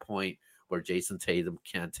at that point where Jason Tatum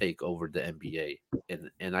can take over the NBA.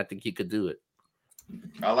 And I think he could do it.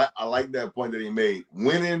 I like that point that he made.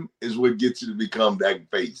 Winning is what gets you to become that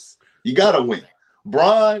face. You gotta win.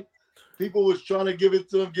 Bron, people was trying to give it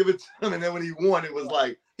to him, and then when he won, it was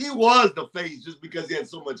like he was the face just because he had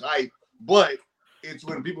so much hype. But it's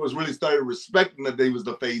when people was really started respecting that they was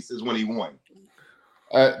the face is when he won.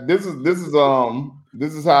 This is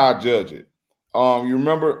how I judge it. You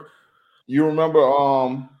remember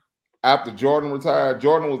after Jordan retired,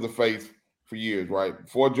 Jordan was the face for years, right?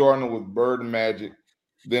 Before Jordan, it was Bird and Magic.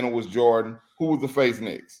 Then it was Jordan. Who was the face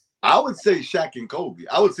next? I would say Shaq and Kobe.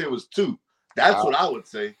 I would say it was two. That's what I would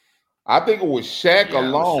say. I think it was Shaq Yeah, it was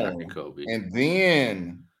alone, Shaq and Kobe. and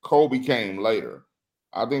then Kobe came later.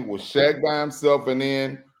 I think it was Shaq by himself, and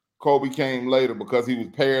then Kobe came later because he was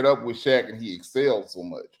paired up with Shaq and he excelled so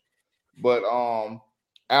much. But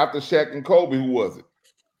after Shaq and Kobe, who was it?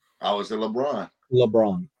 I would say LeBron.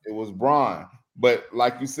 It was Bron. But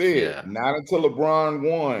like you said, not until LeBron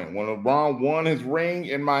won. When LeBron won his ring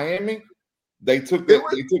in Miami, they took that.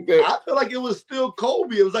 I feel like it was still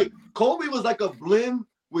Kobe. It was like Kobe was like a blend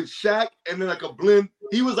with Shaq, and then like a blend.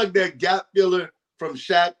 He was like that gap filler from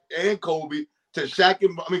Shaq and Kobe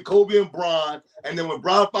to Kobe and Bron. And then when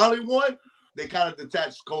Bron finally won, they kind of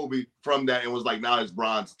detached Kobe from that and was like, now it's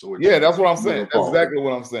Bron's tour. Yeah, that's what I'm saying. That's exactly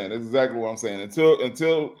what I'm saying. That's exactly what I'm saying.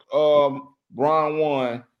 Until Bron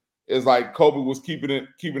won, it's like Kobe was keeping it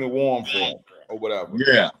warm for him or whatever.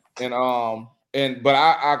 Yeah. But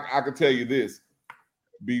I can tell you this.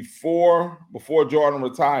 Before Jordan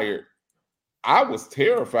retired, I was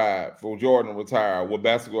terrified for Jordan to retire what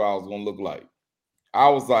basketball was going to look like. I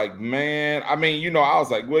was like, man, I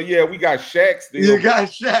was like, well, yeah, we got Shaq still. You got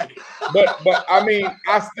Shaq. but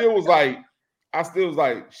I still was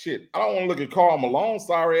like, shit, I don't want to look at Karl Malone.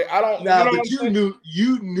 Sorry. I don't but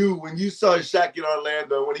you knew when you saw Shaq in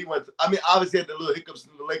Orlando when he went, obviously had the little hiccups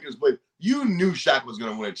in the Lakers, but you knew Shaq was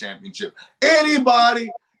gonna win a championship. Anybody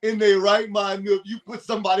in their right mind knew if you put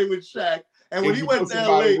somebody with Shaq, and when he went to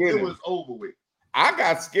LA, it was over with. I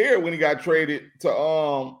got scared when he got traded to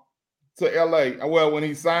LA. Well, when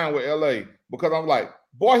he signed with LA, because I'm like,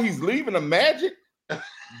 boy, he's leaving the Magic.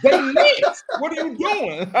 They missed. What are you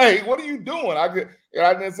doing? Hey, what are you doing? I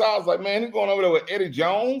was like, man, he's going over there with Eddie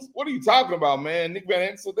Jones. What are you talking about, man? Nick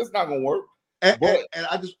Van Exel, that's not gonna work. And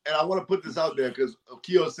I want to put this out there because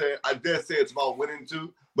Keo said, I dare say it's about winning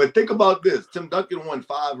too. But think about this: Tim Duncan won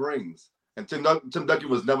 5 rings, and Tim Duncan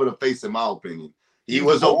was never the face, in my opinion. He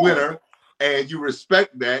was a winner, and you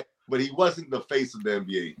respect that, but he wasn't the face of the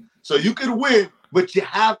NBA. So you could win, but you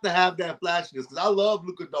have to have that flashiness. Because I love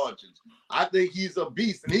Luka Doncic. I think he's a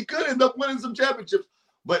beast, and he could end up winning some championships.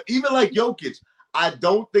 But even like Jokic, I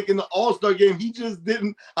don't think in the All-Star game he just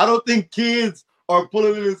didn't. I don't think kids are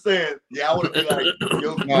pulling it and saying, "Yeah, I want to be like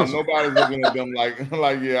Jokic." No, nobody's looking at them like,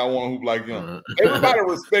 yeah, I want to hoop like him. Everybody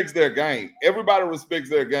respects their game. Everybody respects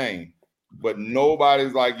their game, but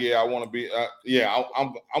nobody's like, "Yeah, I want to be."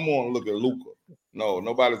 I'm going to look at Luka. No,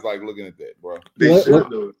 nobody's like looking at that, bro.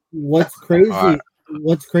 What's crazy?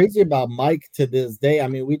 What's crazy about Mike to this day?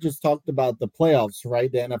 We just talked about the playoffs, right?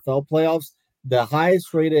 The NFL playoffs, the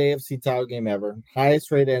highest rated AFC title game ever, highest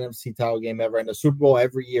rated NFC title game ever, and the Super Bowl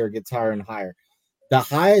every year gets higher and higher. The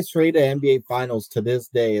highest rated NBA finals to this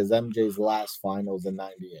day is MJ's last finals in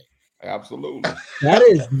 '98. Absolutely. That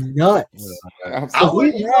is nuts.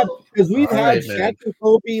 Because we've had Shaq and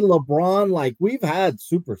Kobe, LeBron, like we've had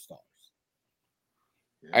superstars.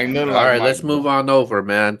 Ain't nothing All like right, Mike, let's move on over,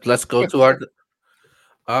 man. Let's go to our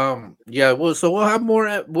so we'll have more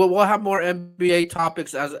NBA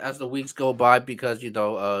topics as the weeks go by, because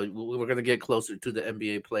we're gonna get closer to the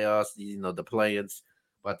NBA playoffs. The play-ins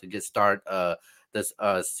about to get started. This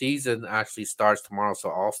season actually starts tomorrow, so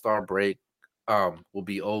All-Star break will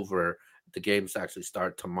be over. The games actually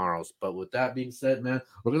start tomorrow. But with that being said, man,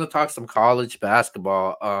 we're gonna talk some college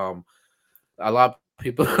basketball. A lot of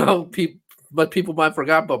people but people might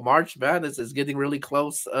forget, but March Madness is getting really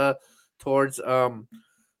close towards the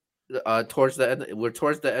end. We're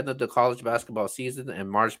towards the end of the college basketball season,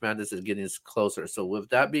 and March Madness is getting closer. So with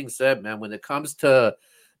that being said, man, when it comes to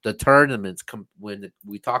the tournaments, when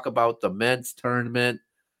we talk about the men's tournament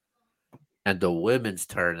and the women's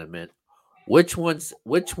tournament, which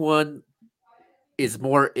one is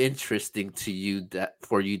more interesting to you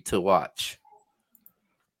for you to watch?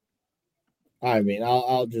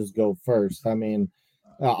 I'll just go first.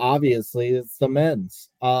 Obviously it's the men's.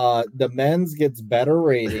 The men's gets better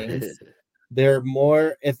ratings. They're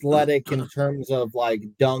more athletic in terms of like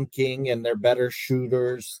dunking, and they're better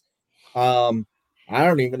shooters. I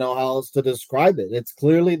don't even know how else to describe it. It's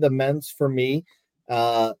clearly the men's for me.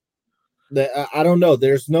 I don't know.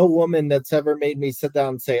 There's no woman that's ever made me sit down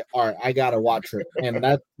and say, all right, I got to watch her. And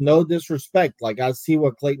that's no disrespect. Like, I see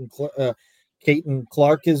what Caitlin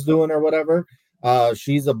Clark is doing or whatever.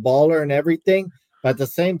 She's a baller and everything. But at the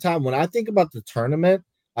same time, when I think about the tournament,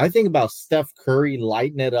 I think about Steph Curry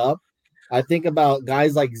lighting it up. I think about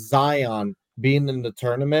guys like Zion being in the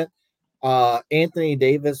tournament. Anthony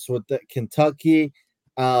Davis with the Kentucky.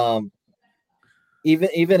 Even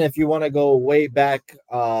if you want to go way back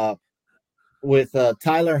with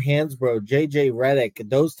Tyler Hansbrough, JJ Redick,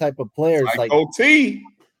 those type of players, like OT.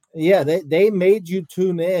 Yeah, they made you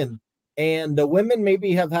tune in. And the women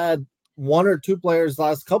maybe have had one or two players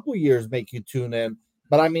last couple years make you tune in.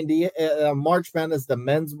 But I mean, the March Madness, the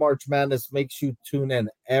men's March Madness makes you tune in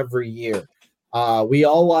every year. We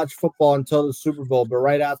all watch football until the Super Bowl, but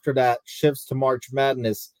right after that shifts to March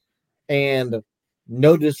Madness. And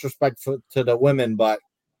no disrespect to the women, but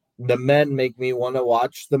the men make me want to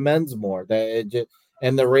watch the men's more.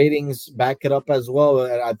 And the ratings back it up as well.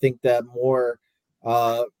 And I think that more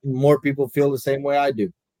people feel the same way I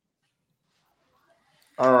do.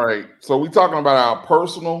 All right. So we talking about our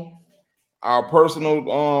personal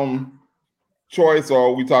choice, or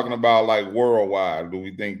are we talking about like worldwide? Do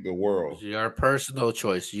we think the world? It's your personal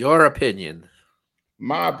choice, your opinion.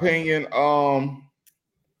 My opinion,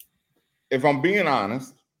 if I'm being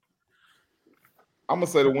honest, I'm gonna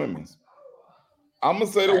say the women's.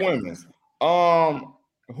 Who's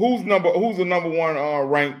the number one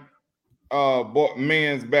ranked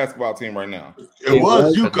men's basketball team right now? It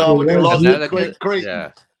was UConn when they lost to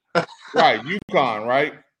Creighton. Yeah. Right, UConn,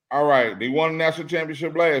 right? All right. They won the national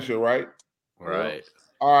championship last year, right? Right.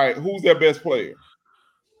 All right. Who's their best player?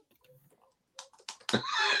 All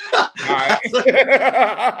right.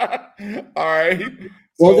 All right.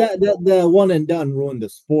 Well, the one and done ruined the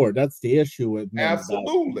sport. That's the issue with men.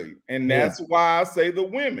 Absolutely. And that's why I say the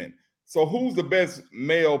women. So who's the best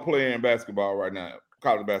male player in basketball right now?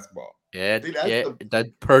 College basketball.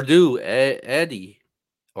 Purdue, Eddie.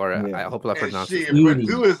 Or I hope I pronounced it.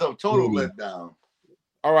 Purdue is a total letdown.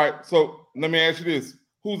 All right. So let me ask you this.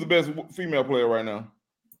 Who's the best female player right now?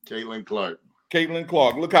 Caitlin Clark.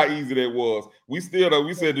 Look how easy that was. We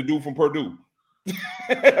said the dude from Purdue.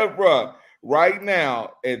 Bruh, right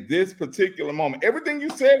now, at this particular moment, everything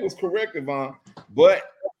you said was correct, Yvonne. But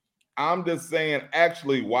I'm just saying,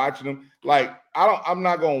 actually watching them, like I'm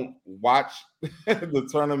not gonna watch the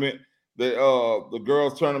tournament, the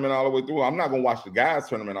girls' tournament all the way through. I'm not gonna watch the guys'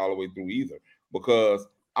 tournament all the way through either, because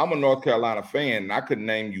I'm a North Carolina fan and I couldn't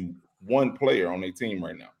name you one player on their team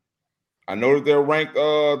right now. I know that they're ranked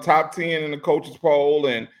top 10 in the coaches poll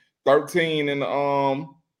and 13 in the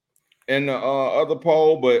other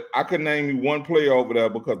poll, but I couldn't name you one player over there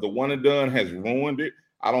because the one and done has ruined it.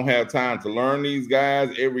 I don't have time to learn these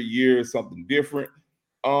guys. Every year is something different.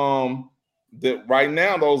 That right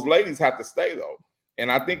now those ladies have to stay though,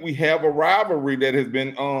 and I think we have a rivalry that has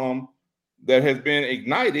been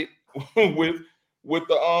ignited with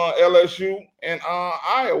the LSU and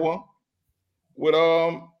Iowa with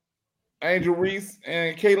Angel Reese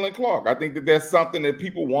and Caitlin Clark. I think that that's something that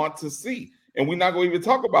people want to see. And we're not going to even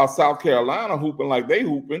talk about South Carolina hooping like they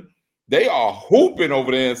hooping. They are hooping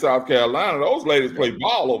over there in South Carolina. Those ladies play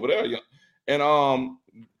ball over there. And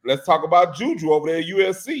let's talk about Juju over there at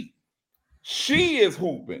USC. She is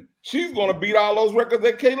hooping. She's going to beat all those records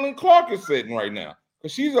that Caitlin Clark is setting right now,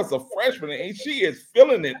 because she's just a freshman and she is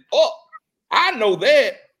filling it up. I know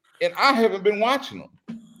that, and I haven't been watching them.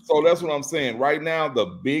 So that's what I'm saying. Right now,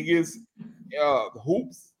 the biggest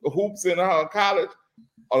hoops in college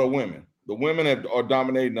are the women. The women are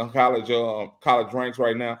dominating the college ranks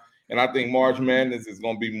right now. And I think March Madness is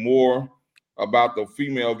going to be more about the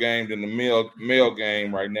female game than the male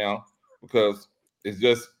game right now, because it's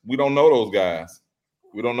just, we don't know those guys.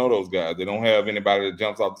 They don't have anybody that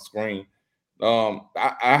jumps off the screen.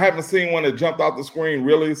 I haven't seen one that jumped off the screen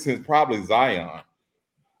really since probably Zion,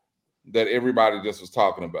 that everybody just was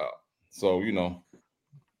talking about. So,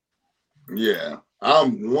 Yeah,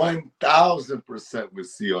 I'm 1,000% with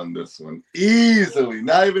C on this one. Easily,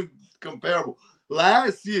 not even comparable.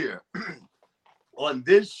 Last year, on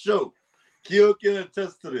this show, Keel can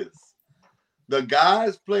attest to this. The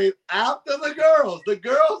guys played after the girls. The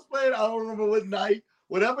girls played, I don't remember what night,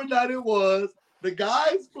 whatever night it was. The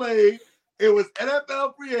guys played. It was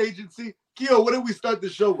NFL free agency. Keel, what did we start the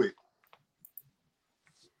show with?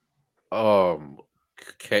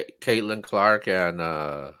 Caitlin Clark and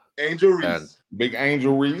Angel Reese. And Big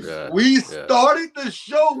Angel Reese. We started the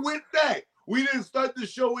show with that. We didn't start the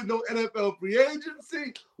show with no NFL free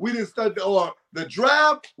agency. We didn't start the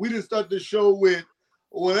draft. We didn't start the show with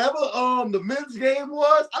whatever the men's game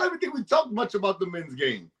was. I don't even think we talked much about the men's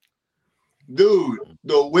game. Dude,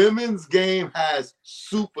 the women's game has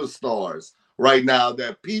superstars right now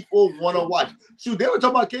that people want to watch. Shoot, they were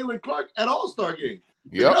talking about Caitlin Clark at All-Star game.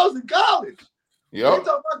 The girls in college. They talking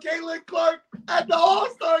about Caitlin Clark at the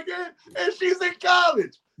All-Star game, and she's in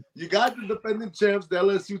college. You got the defending champs, the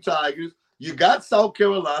LSU Tigers. You got South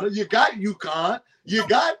Carolina. You got UConn. You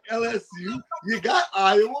got LSU. You got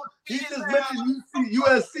Iowa. He just mentioned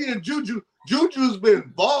USC and Juju. Juju's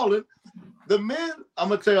been balling. The men, I'm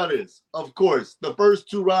going to tell you this. Of course, the first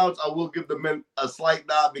two rounds, I will give the men a slight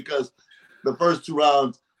nod, because the first two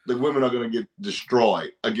rounds, the women are going to get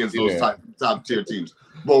destroyed against those top tier teams.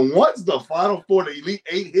 But once the Final Four, the Elite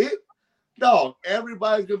Eight hit, dog,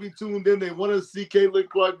 everybody's going to be tuned in. They want to see Caitlin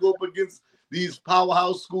Clark go up against these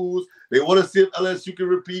powerhouse schools. They want to see if LSU can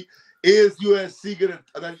repeat. Is USC going to,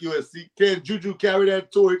 not USC, can Juju carry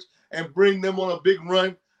that torch and bring them on a big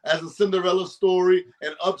run as a Cinderella story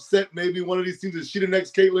and upset maybe one of these teams? Is she the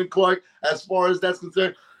next Caitlin Clark as far as that's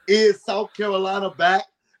concerned? Is South Carolina back?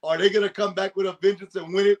 Are they going to come back with a vengeance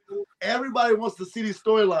and win it? Everybody wants to see these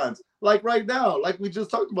storylines. Like right now, like we just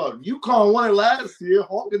talked about. UConn won it last year.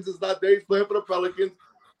 Hawkins is not there. He's playing for the Pelicans.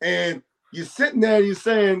 And you're sitting there and you're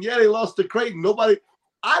saying, yeah, they lost to Creighton.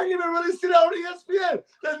 I didn't even really see that on ESPN.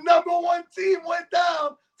 The number one team went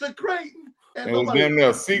down to Creighton. And it was damn near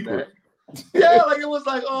a secret. Yeah, like it was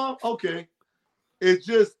like, oh, okay. It's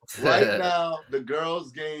just right now, the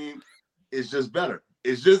girls' game is just better.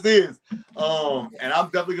 It just is. And I'm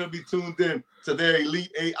definitely going to be tuned in to their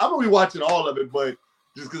Elite Eight. I'm going to be watching all of it, but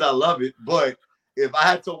just because I love it. But if I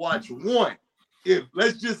had to watch one, if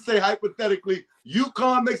let's just say hypothetically,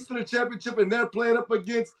 UConn makes it to the championship and they're playing up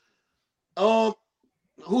against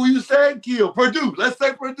who you said, Keel? Purdue. Let's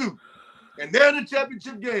say Purdue. And they're in the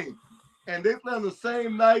championship game. And they play on the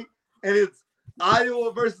same night. And it's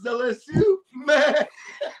Iowa versus LSU. Man.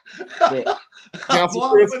 I'm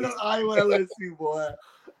putting on Iowa LSU, boy.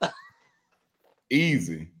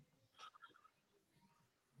 Easy.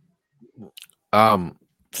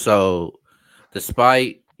 So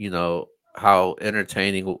despite, how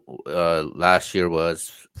entertaining last year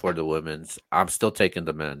was for the women's, I'm still taking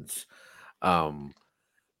the men's.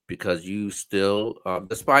 Because you still,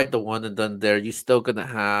 despite the one and done there, you're still going to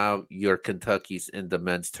have your Kentuckys in the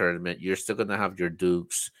men's tournament. You're still going to have your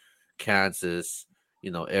Dukes, Kansas,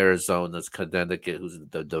 Arizona's, Connecticut, who's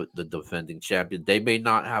the defending champion. They may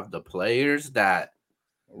not have the players that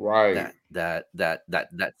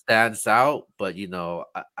stands out, but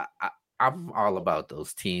I'm all about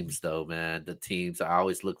those teams, though, man. The teams, I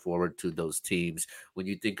always look forward to those teams. When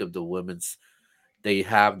you think of the women's, they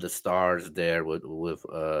have the stars there with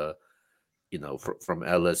from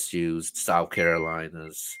LSU's, South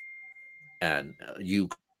Carolina's, and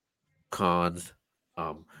UConn's,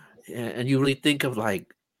 and you really think of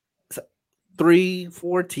like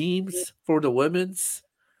 3-4 teams for the women's.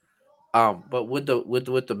 But with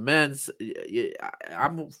the men's,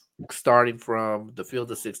 I'm starting from the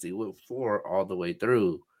field of 64 all the way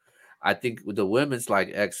through. I think with the women's, like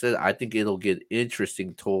X said, I think it'll get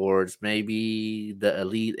interesting towards maybe the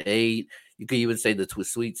Elite Eight. You could even say the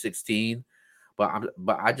Sweet 16, but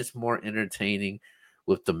I just more entertaining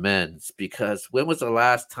with the men's, because when was the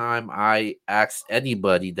last time I asked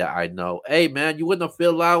anybody that I know, hey man, you wouldn't have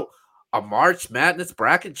filled out a March Madness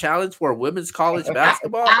bracket challenge for women's college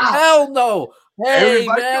basketball? Hell no. Hey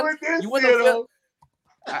man, you wouldn't have filled.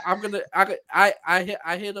 I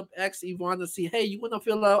hit up X Yvonne to see, hey, you want to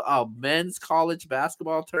fill out a men's college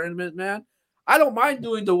basketball tournament, man? I don't mind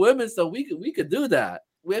doing the women's, so we could do that.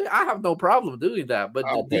 I have no problem doing that. But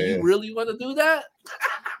do you really want to do that?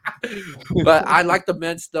 But I like the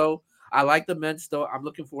men's though. I'm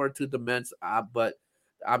looking forward to the men's, but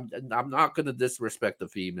I'm not gonna disrespect the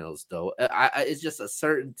females though. It's just a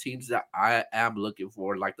certain teams that I am looking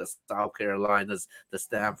for, like the South Carolinas, the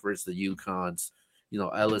Stanfords, the UConns.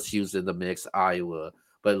 LSU's in the mix, Iowa,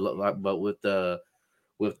 but with the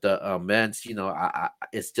men's,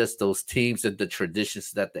 it's just those teams and the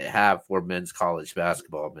traditions that they have for men's college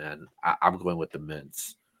basketball, man. I'm going with the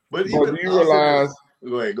men's. But do you realize?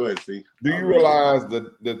 Go ahead, Steve. Do you realize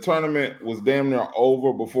that the tournament was damn near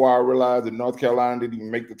over before I realized that North Carolina didn't even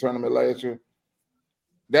make the tournament last year?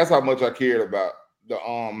 That's how much I cared about the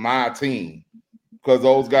my team, because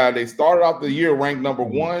those guys, they started off the year ranked number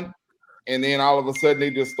 1. And then all of a sudden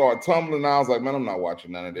they just start tumbling. I was like, man, I'm not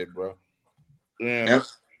watching none of that, bro. And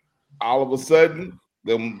all of a sudden,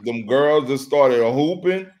 them girls just started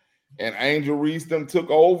hooping, and Angel Reese them took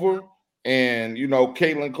over. And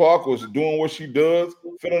Caitlin Clark was doing what she does,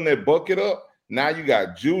 filling that bucket up. Now you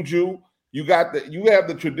got Juju. You have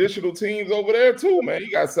the traditional teams over there too, man.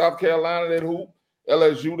 You got South Carolina that hoop,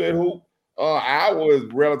 LSU that hoop. Iowa is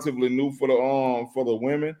relatively new for the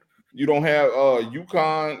women. You don't have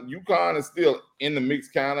UConn. UConn is still in the mix,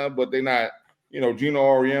 kind of, but they're not. Gino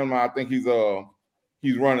Auriemma, I think he's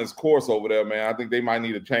run his course over there, man. I think they might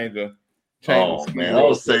need to change. Oh man,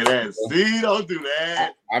 don't say that. See, don't do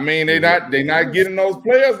that. I mean, they're not getting those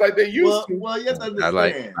players like they used to. Well, you have to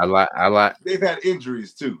understand. I like. They've had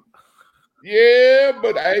injuries too. Yeah,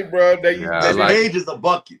 but hey, bro, Page is a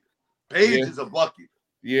bucket. Page is a bucket.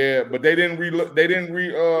 Yeah, but they didn't they didn't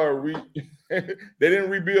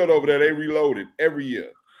rebuild over there. They reloaded every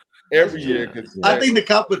year. every year. Because I think the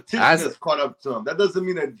competition As- has caught up to them. That doesn't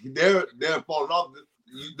mean that they're falling off.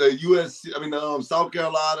 The USC, South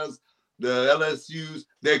Carolinas, the LSU's,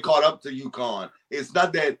 they caught up to UConn. It's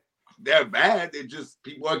not that they're bad. They just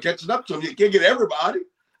people are catching up to them. You can't get everybody.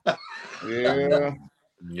 yeah.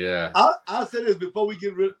 Yeah. I'll say this before we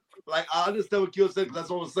get rid. Like I understand what Kill said because that's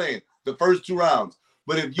what I'm saying. The first 2 rounds.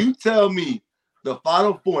 But if you tell me the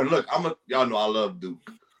Final Four, and look, y'all know I love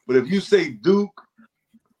Duke. But if you say Duke,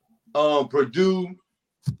 Purdue,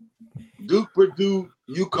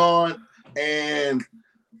 UConn, and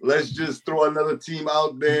let's just throw another team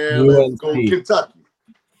out there. Let's go Kentucky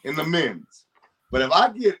in the men's. But if I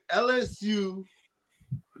get LSU,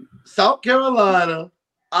 South Carolina,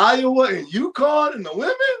 Iowa, and UConn in the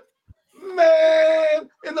women, man,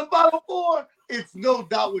 in the Final Four, it's no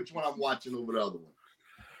doubt which one I'm watching over the other one.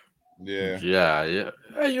 Yeah.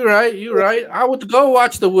 Hey, you're right. I would go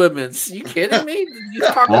watch the women's. You kidding me? You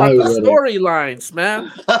talk about the storylines,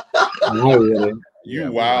 man.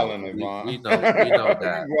 You wilding, Yvonne. We know that. We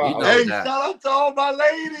know Hey, that. shout out to all my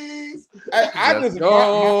ladies.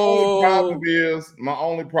 My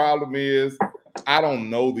only problem is I don't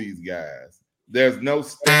know these guys. There's no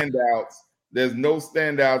standouts. There's no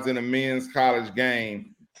standouts in a men's college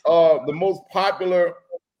game. The most popular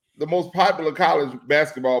college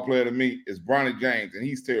basketball player to me is Bronny James, and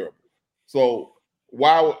he's terrible. So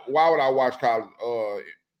why would I watch college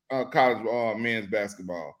men's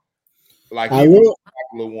basketball? Like he's the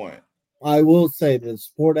popular one. I will say the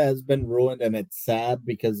sport has been ruined, and it's sad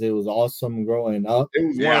because it was awesome growing up. It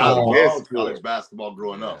was I loved college basketball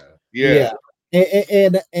growing up. Yeah.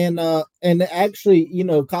 And actually,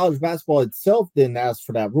 college basketball itself didn't ask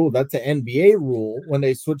for that rule. That's an NBA rule when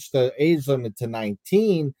they switched the age limit to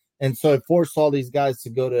 19, and so it forced all these guys to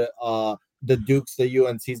go to the Dukes, the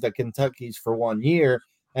UNCs, the Kentuckys for 1 year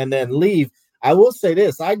and then leave. I will say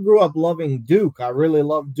this: I grew up loving Duke. I really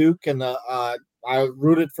love Duke, and I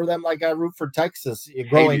rooted for them like I root for Texas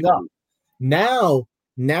growing up. Now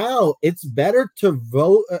it's better to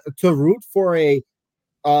root for a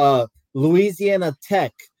Louisiana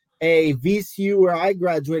Tech, a VCU where I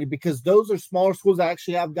graduated, because those are smaller schools that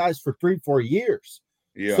actually have guys for 3-4 years.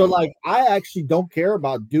 Yeah. So like I actually don't care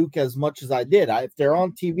about Duke as much as I did. If they're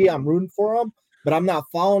on TV, I'm rooting for them, but I'm not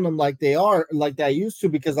following them like I used to,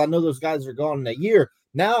 because I know those guys are gone in a year.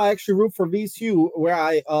 Now I actually root for VCU where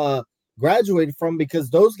I graduated from, because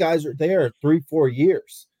those guys are there 3-4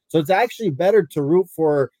 years. So it's actually better to root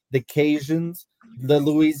for the Cajuns, the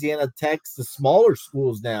Louisiana Techs, the smaller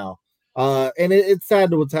schools now. And it's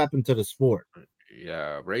sad what's happened to the sport.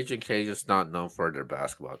 Yeah, Raging Cage is not known for their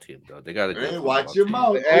basketball team, though. They got to Hey, watch your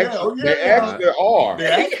mouth. They actually are. They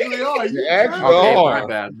actually are. My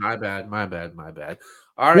bad.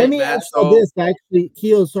 All right, let me ask you this. Actually,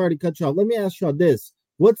 Keo, sorry to cut you off. Let me ask you this.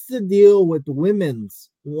 What's the deal with women's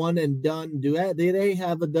one and done? Do they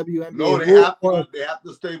have a WNBA? No, they have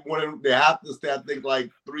to stay one. They have to stay, I think,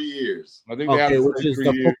 like 3 years. I think they have to which is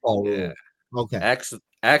the football rule. Yeah. Okay.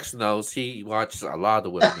 X knows he watches a lot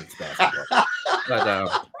of women's basketball.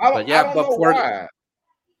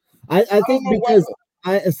 I think because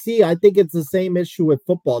I think it's the same issue with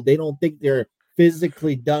football. They don't think they're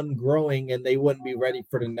physically done growing, and they wouldn't be ready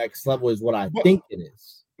for the next level, is what I think it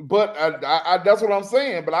is. But I that's what I'm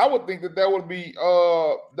saying. But I would think that would be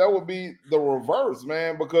the reverse,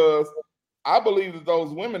 man, because I believe that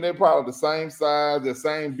those women, they're probably the same size, the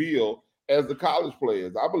same build as the college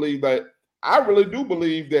players. I really do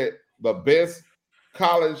believe that the best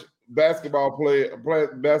college basketball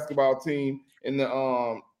basketball team in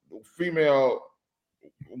the female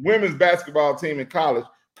women's basketball team in college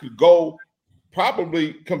could go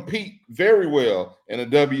probably compete very well in the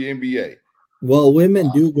WNBA. Well, women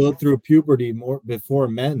do go through puberty more before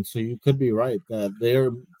men, so you could be right that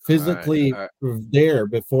they're physically there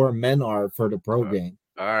before men are for the pro game.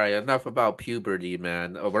 All right, enough about puberty,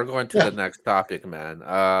 man. We're going to the next topic, man.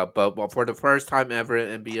 But for the first time ever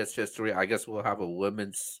in NBS history, I guess we'll have a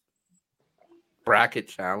women's bracket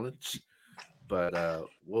challenge. But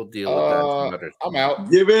we'll deal with that another time. I'm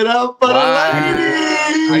out. Give it up for the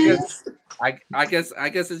ladies. I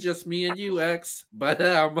guess it's just me and you, X. But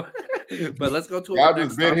let's go to our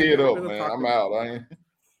next topic. Head up, man. I'm out.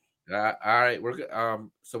 All right,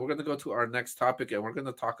 so we're gonna go to our next topic, and we're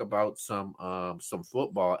gonna talk about some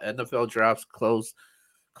football. NFL drafts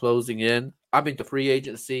closing in. I mean, the free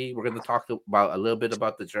agency. We're gonna talk about a little bit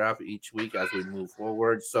about the draft each week as we move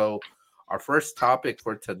forward. So, our first topic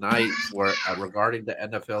for tonight, regarding the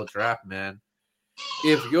NFL draft, man.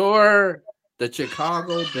 If you're the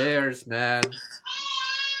Chicago Bears, man,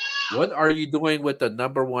 what are you doing with the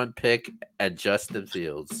number 1 pick and Justin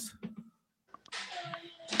Fields?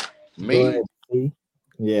 Go ahead.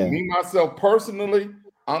 Yeah. Me myself personally,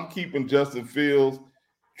 I'm keeping Justin Fields,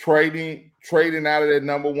 trading out of that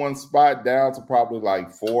number one spot down to probably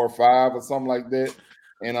like 4 or 5 or something like that,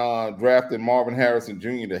 and drafting Marvin Harrison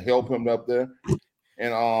Jr. to help him up there.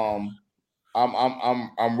 And I'm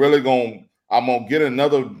really gonna get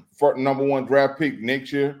another number one draft pick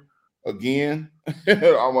next year again. I'm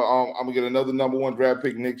gonna get another number one draft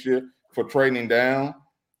pick next year for trading down,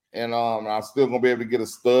 and I'm still gonna be able to get a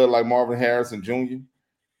stud like Marvin Harrison Jr.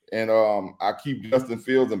 And I keep Justin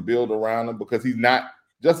Fields and build around him because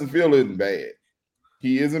Justin Fields isn't bad.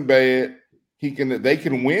 He isn't bad. They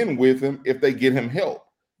can win with him if they get him help.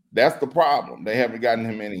 That's the problem. They haven't gotten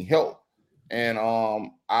him any help. And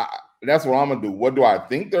that's what I'm gonna do. What do I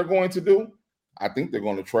think they're going to do? I think they're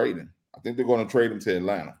going to trade him. I think they're going to trade him to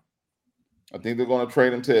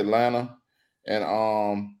Atlanta. And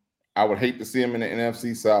I would hate to see him in the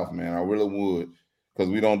NFC South, man. I really would. Because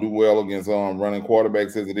we don't do well against running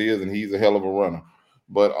quarterbacks as it is, and he's a hell of a runner.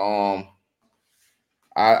 But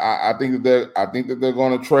I think that they're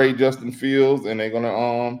going to trade Justin Fields, and they're going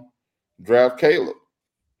to draft Caleb,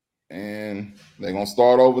 and they're going to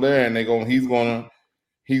start over there, and that's going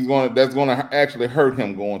to actually hurt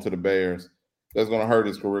him going to the Bears. That's going to hurt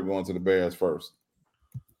his career going to the Bears first.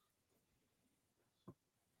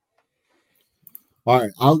 All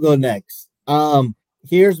right, I'll go next.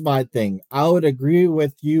 Here's my thing. I would agree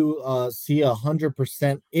with you,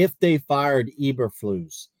 100% if they fired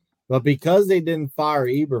Eberflus. But because they didn't fire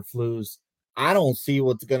Eberflus, I don't see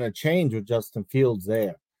what's going to change with Justin Fields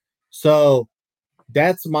there. So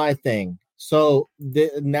that's my thing. So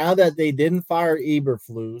now that they didn't fire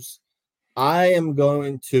Eberflus, I am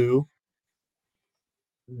going to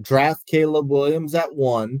draft Caleb Williams at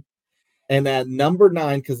 1. And at number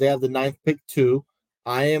 9, because they have the 9th pick too,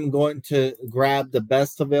 I am going to grab the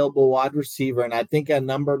best available wide receiver, and I think at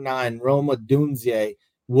number 9, Roma Dunze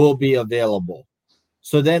will be available.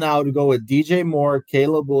 So then I would go with DJ Moore,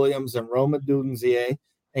 Caleb Williams, and Roma Dunze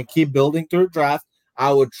and keep building through draft.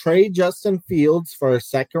 I would trade Justin Fields for a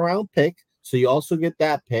 2nd-round pick, so you also get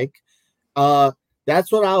that pick.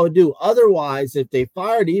 That's what I would do. Otherwise, if they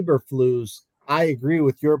fired Eberflus, I agree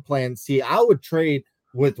with your plan. See, I would trade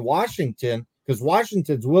with Washington, because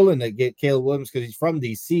Washington's willing to get Caleb Williams because he's from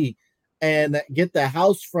DC, and get the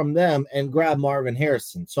house from them and grab Marvin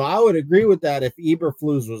Harrison. So I would agree with that if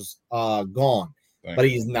Eberflus was gone. But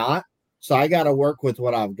he's not. So I got to work with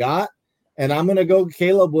what I've got. And I'm going to go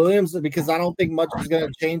Caleb Williams because I don't think much is going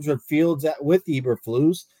to change with Fields with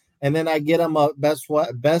Eberflus. And then I get him a best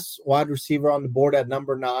wide receiver on the board at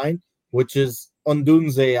number 9, which is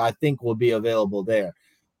Ondunze, I think will be available there.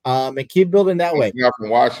 And keep building that way. Not from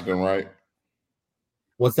Washington, right?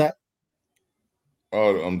 What's that?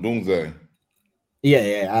 Oh, Ondunze.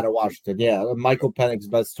 Yeah, out of Washington. Yeah, Michael Penix's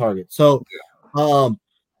best target. So,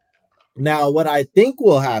 now what I think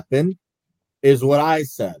will happen is what I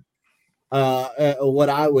said. What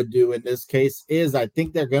I would do in this case is I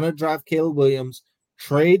think they're going to draft Caleb Williams,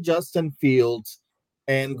 trade Justin Fields,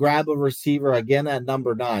 and grab a receiver again at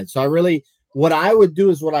number 9. So what I would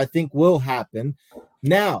do is what I think will happen.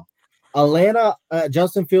 Now, Atlanta,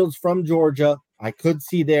 Justin Fields from Georgia, I could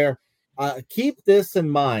see there. Keep this in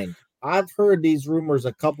mind. I've heard these rumors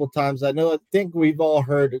a couple times. I think we've all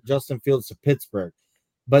heard Justin Fields to Pittsburgh.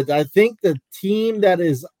 But I think the team that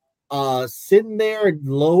is sitting there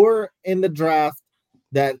lower in the draft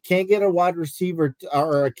that can't get a wide receiver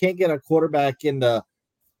or can't get a quarterback in the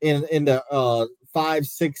 5,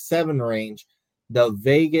 6, 7 range, the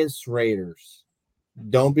Vegas Raiders.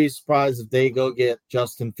 Don't be surprised if they go get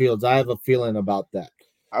Justin Fields. I have a feeling about that.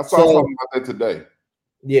 I saw something about that today.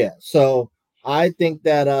 Yeah, so I think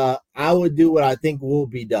that I would do what I think will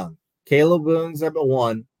be done. Caleb Williams at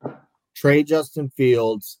 1, trade Justin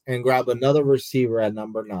Fields, and grab another receiver at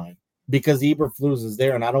number 9 because Eberflus is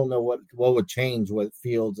there, and I don't know what would change with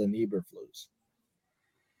Fields and Eberflus.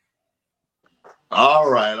 All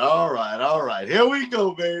right. Here we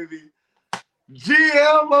go, baby.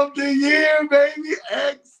 GM of the year, baby.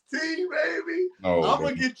 XT, baby. I'm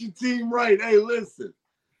going to get your team right. Hey, listen.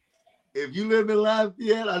 If you live in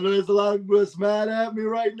Lafayette, I know there's a lot of people that's mad at me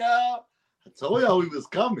right now. I told y'all we was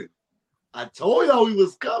coming.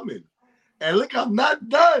 And look, I'm not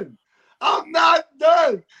done.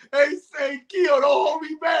 Hey, say, Keo, don't hold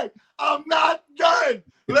me back. I'm not done.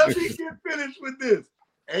 Let me get finished with this.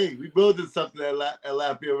 Hey, we building something at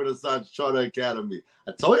Lafayette Renaissance Charter Academy.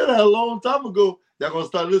 I told you that a long time ago. They're going to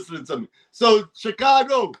start listening to me. So,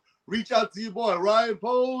 Chicago, reach out to your boy, Ryan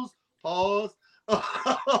Pose. Pause.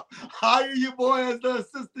 Hire your boy as the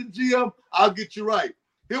assistant GM. I'll get you right.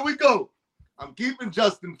 Here we go. I'm keeping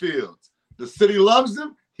Justin Fields. The city loves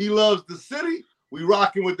him. He loves the city. We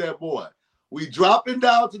rocking with that boy. We dropping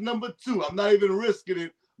down to number 2. I'm not even risking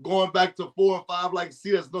it going back to 4 or 5 like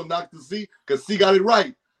C. That's no knock to C because C got it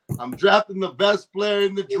right. I'm drafting the best player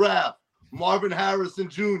in the draft, Marvin Harrison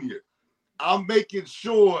Jr. I'm making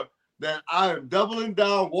sure that I am doubling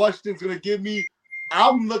down. Washington's going to give me,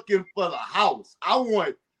 I'm looking for the house. I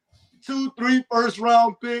want 2-3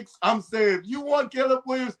 first-round picks. I'm saying if you want Caleb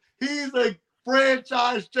Williams, he's a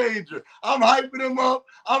franchise changer. I'm hyping him up.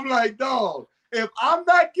 I'm like, dog, if I'm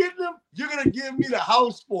not getting him, you're going to give me the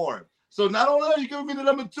house for him. So not only are you giving me the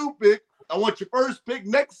number 2 pick, I want your first pick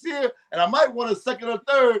next year, and I might want a second or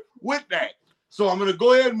third with that. So I'm going to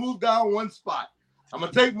go ahead and move down one spot. I'm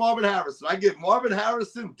going to take Marvin Harrison. I get Marvin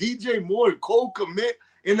Harrison, DJ Moore, and Cole Kmet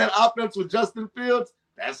in that offense with Justin Fields.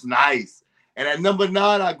 That's nice. And at number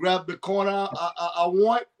 9, I grab the corner I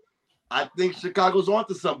want. I think Chicago's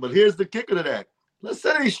onto something. But here's the kicker to that. Let's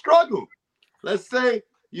say they struggle. Let's say,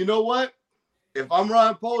 you know what? If I'm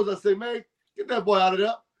Ryan Poles, I say, man, get that boy out of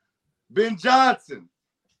there. Ben Johnson,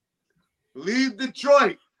 leave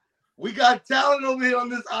Detroit. We got talent over here on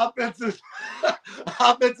this offensive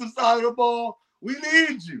side of the ball. We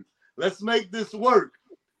need you. Let's make this work.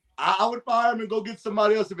 I would fire him and go get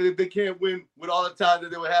somebody else if they can't win with all the time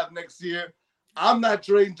that they would have next year. I'm not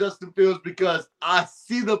trading Justin Fields because I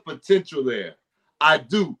see the potential there. I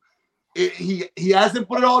do. He hasn't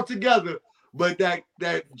put it all together, but that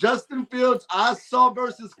Justin Fields I saw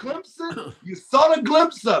versus Clemson, you saw the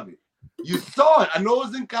glimpse of it. You saw it. I know it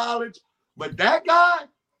was in college, but that guy,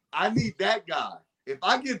 I need that guy. If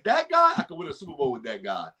I get that guy, I can win a Super Bowl with that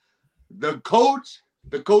guy. The coach,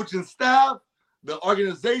 the coaching staff, the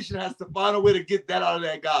organization has to find a way to get that out of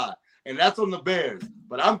that guy. And that's on the Bears.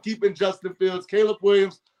 But I'm keeping Justin Fields, Caleb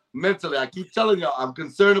Williams mentally. I keep telling y'all, I'm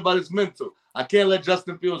concerned about his mental. I can't let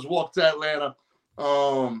Justin Fields walk to Atlanta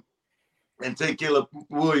and take Caleb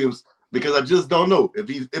Williams because I just don't know. If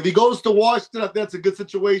he goes to Washington, I think that's a good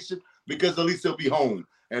situation because at least he'll be home.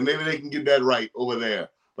 And maybe they can get that right over there.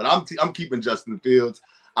 But I'm keeping Justin Fields.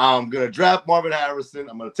 I'm going to draft Marvin Harrison.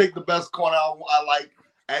 I'm going to take the best corner I like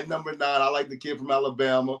at number 9. I like the kid from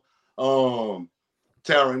Alabama, Teron,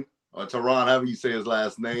 however you say his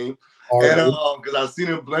last name. And because I've seen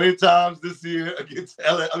him plenty of times this year against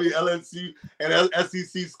LSU and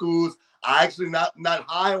SEC schools. I actually not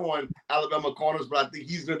high on Alabama corners, but I think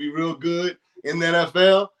he's going to be real good in the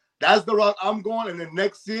NFL. That's the route I'm going. And then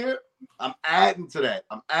next year, I'm adding to that.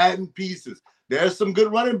 I'm adding pieces. There's some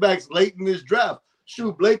good running backs late in this draft.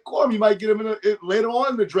 Shoot, Blake Corum, you might get him later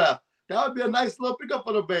on in the draft. That would be a nice little pickup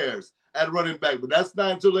for the Bears at running back. But that's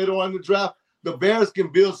not until later on in the draft. The Bears can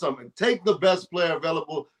build something. Take the best player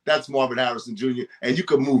available. That's Marvin Harrison Jr. And you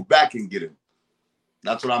can move back and get him.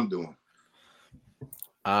 That's what I'm doing.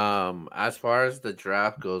 As far as the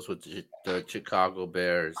draft goes with the Chicago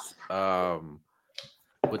Bears, I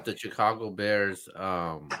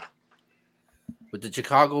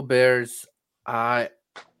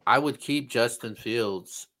would keep Justin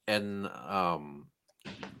Fields and I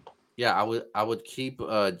would keep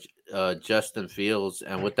Justin Fields,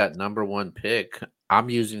 and with that number 1 pick,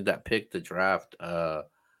 I'm using that pick to draft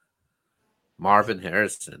Marvin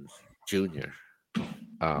Harrison Jr.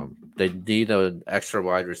 They need an extra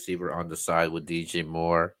wide receiver on the side with DJ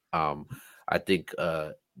Moore. I think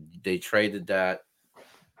they traded that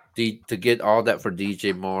to get all that for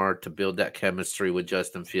DJ Moore to build that chemistry with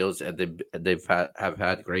Justin Fields, and they've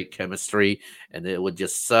had great chemistry, and it would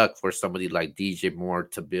just suck for somebody like DJ Moore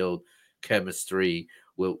to build chemistry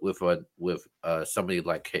with somebody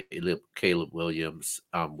like Caleb Williams,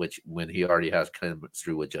 which when he already has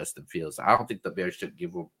chemistry with Justin Fields. I don't think the Bears should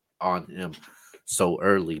give up on him so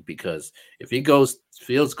early, because if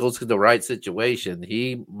Fields goes to the right situation,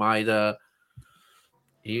 it might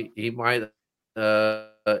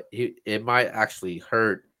actually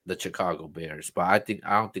hurt the Chicago Bears. But I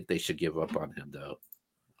don't think they should give up on him though.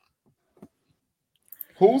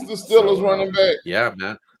 Who's the Steelers running back? Yeah,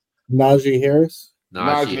 man. Najee Harris.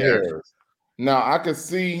 Najee Harris. Now I can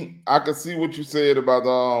see what you said about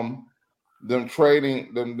them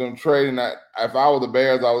trading that. If I were the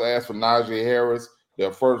Bears, I would ask for Najee Harris,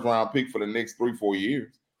 their first round pick for the next 3-4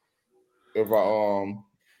 years. I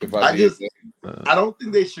don't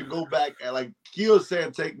think they should go back and, like Keo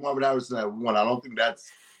said, take Marvin Harrison at 1. I don't think that's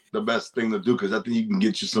the best thing to do, because I think you can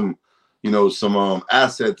get you some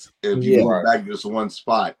assets if you move back just one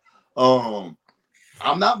spot. I'm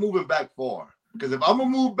not moving back far, because if I'm gonna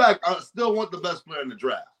move back, I still want the best player in the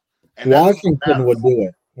draft. And Washington would do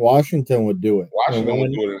it. Washington would do it. Washington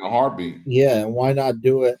would do it in a heartbeat. Yeah, and why not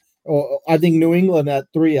do it? I think New England at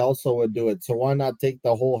 3 also would do it. So why not take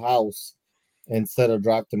the whole house instead of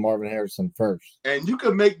drafting Marvin Harrison first. And you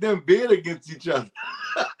can make them bid against each other.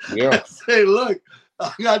 Yeah. Say, look,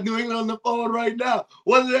 I got New England on the phone right now.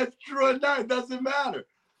 Whether that's true or not, it doesn't matter.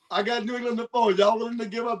 I got New England on the phone. Y'all willing to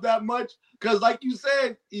give up that much? Because like you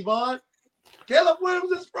said, Yvonne, Caleb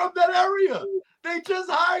Williams is from that area. They just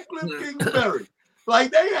hired Cliff Kingsbury.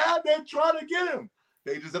 Like they're trying to get him.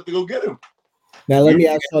 They just have to go get him. Now, let me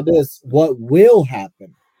ask you this. What will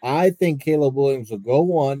happen? I think Caleb Williams will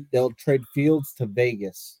go on. They'll trade Fields to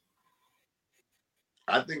Vegas.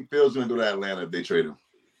 I think Phil's going to go to Atlanta if they trade him.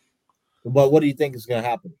 But what do you think is going to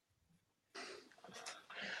happen?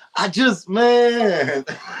 I'm going to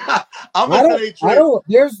say they trade him.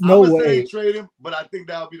 There's no way they trade him, but I think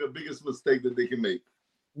that would be the biggest mistake that they can make.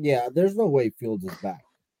 Yeah, there's no way Fields is back.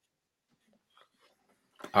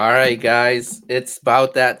 All right, guys. It's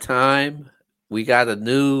about that time. We got a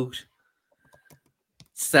new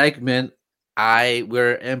segment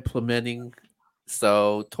we're implementing.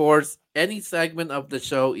 So towards any segment of the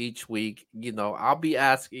show each week, I'll be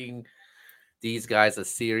asking these guys a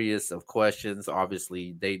series of questions.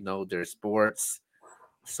 Obviously, they know their sports.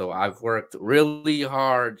 So I've worked really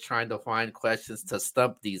hard trying to find questions to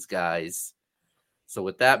stump these guys. So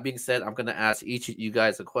with that being said, I'm going to ask each of you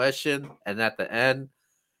guys a question. And at the end,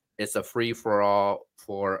 it's a free-for-all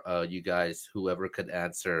for you guys, whoever could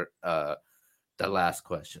answer the last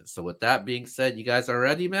question. So with that being said, you guys are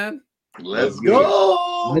ready, man? Let's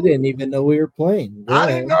go. I didn't even know we were playing. I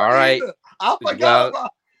didn't know. All right. I forgot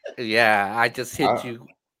about it. Yeah, I just hit you.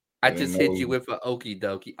 I just hit you with an okie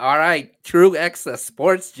dokie. All right, True Excess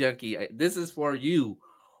Sports Junkie. This is for you.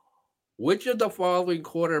 Which of the following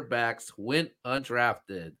quarterbacks went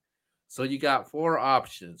undrafted? So you got 4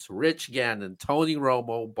 options: Rich Gannon, Tony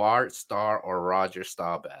Romo, Bart Starr, or Roger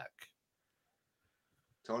Staubach.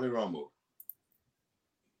 Tony Romo.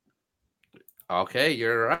 Okay,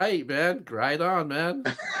 you're right, man. Right on, man.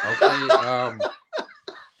 Okay.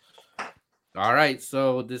 All right.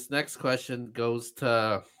 So this next question goes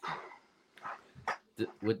to.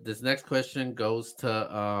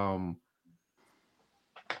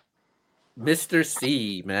 Mr.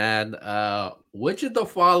 C, man. Which of the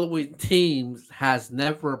following teams has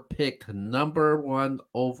never picked number 1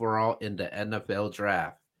 overall in the NFL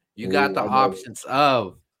draft? You got the options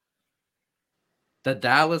of the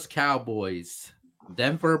Dallas Cowboys,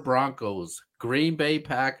 Denver Broncos, Green Bay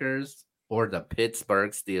Packers, or the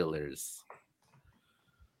Pittsburgh Steelers.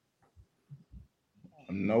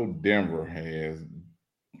 No, Denver has.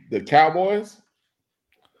 The Cowboys?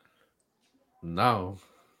 No.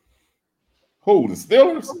 Who? The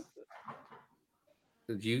Steelers?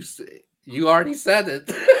 You already said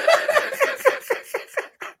it.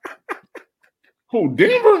 Who?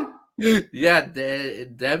 Denver? Yeah,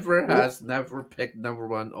 Denver has never picked number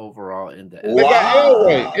 1 overall in the NFL. They got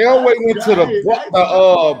Elway. Elway went to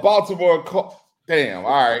the Baltimore. Damn.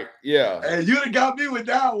 All right. Yeah. And you done got me with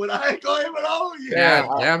that one. I ain't going even on you. Yeah,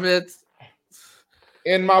 damn it.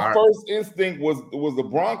 And my first instinct was the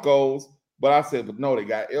Broncos, but I said, but no, they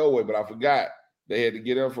got Elway, but I forgot they had to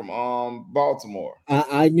get him from Baltimore.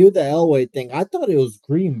 I knew the Elway thing. I thought it was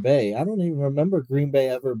Green Bay. I don't even remember Green Bay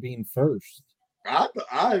ever being first. I ain't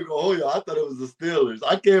gonna hold you. I thought it was the Steelers.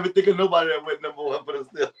 I can't even think of nobody that went number 1 for the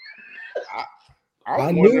Steelers.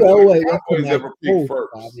 I knew Elway went to my first,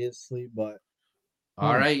 obviously, but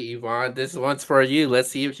all right, Yvonne, this one's for you. Let's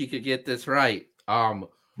see if you could get this right.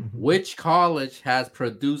 Which college has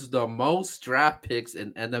produced the most draft picks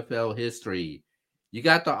in NFL history? You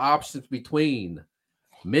got the options between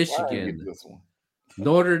Michigan,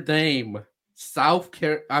 Notre Dame,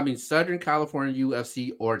 Southern California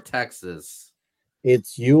UFC, or Texas.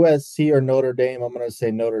 It's USC or Notre Dame. I'm going to say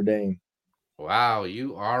Notre Dame. Wow,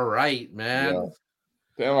 you are right, man. Yeah.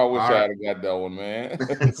 Damn, I wish I had got that one, man.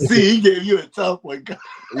 See, he gave you a tough one.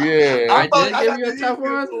 Yeah. I did give you a tough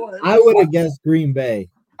one? I would have guessed Green Bay.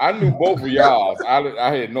 I knew both of y'all.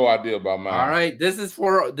 I had no idea about mine. All right, this is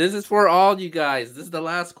for all you guys. This is the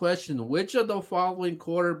last question. Which of the following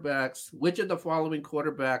quarterbacks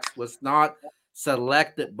was not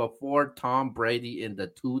selected before Tom Brady in the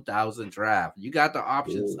 2000 draft? You got the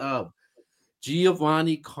options of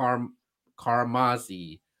Giovanni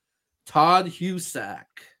Carmazzi, Todd Husak,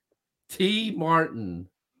 T. Martin,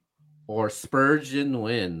 or Spurgeon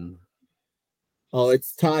Wynn. Oh,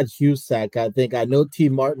 it's Todd Husak. I think I know T.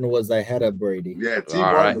 Martin was ahead of Brady. Yeah, T.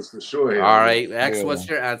 Martin was for sure. All right, X, what's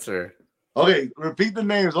your answer? Okay, repeat the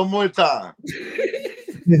names one more time.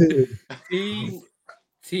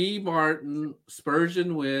 T. Martin,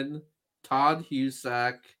 Spurgeon Wynn, Todd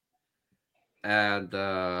Husak, and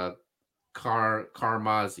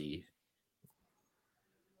Carmazzi.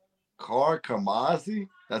 Carmazzi?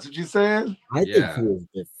 That's what you saying? I think he was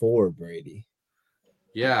before Brady.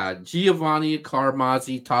 Yeah, Giovanni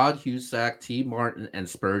Carmazzi, Todd Husak, T. Martin, and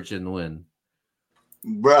Spurgeon Wynn.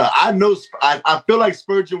 Bruh, I know. I feel like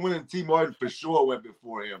Spurgeon Wynn and T. Martin for sure went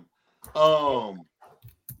before him. I'm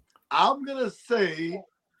gonna say.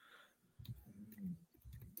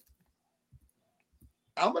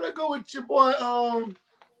 I'm gonna go with your boy.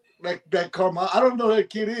 That Carmazzi. I don't know who that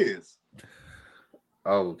kid is.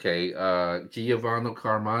 Okay, Giovanni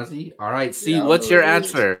Carmazzi. All right, see, what's your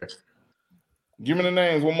answer? Give me the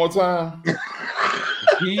names one more time.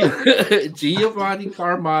 Giovanni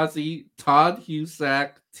Carmazzi, Todd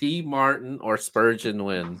Husak, T. Martin, or Spurgeon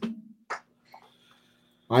Wynn?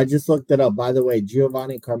 I just looked it up. By the way,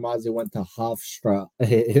 Giovanni Carmazzi went to Hofstra.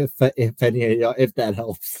 If that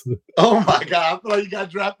helps. Oh my God! I feel like you got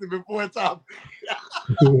drafted before time.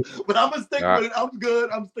 But I'm gonna stick with it. I'm good.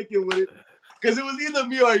 I'm sticking with it because it was either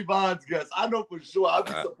me or Yvonne's guess. I know for sure. I'd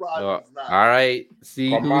be surprised if it's not. All right,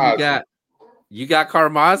 see Carmazzi. Who you got. You got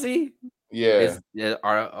Carmazzi? Yeah.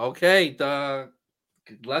 Okay. The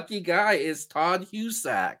lucky guy is Todd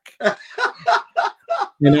Husak.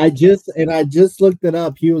 And I just looked it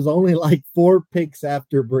up. He was only like 4 picks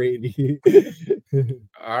after Brady.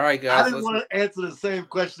 All right, guys. I didn't want to answer the same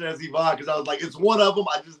question as Yvonne because I was like, it's one of them.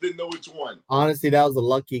 I just didn't know which one. Honestly, that was a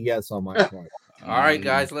lucky guess on my part. All right,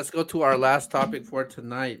 guys. Let's go to our last topic for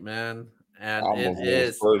tonight, man. And it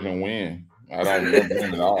is Spurgeon Wynn. I don't remember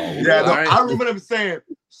him at all. Yeah, no, I remember him saying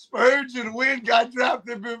Spurgeon Wynn got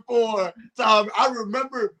drafted before Tom. I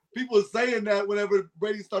remember people saying that whenever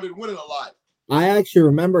Brady started winning a lot. I actually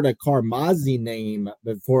remembered a Carmazzi name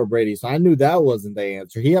before Brady, so I knew that wasn't the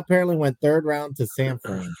answer. He apparently went 3rd round to San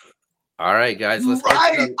Fran. All right, guys. Let's I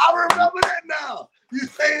remember that now. You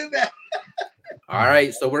saying that? All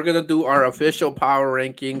right, so we're gonna do our official power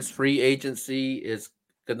rankings. Free agency is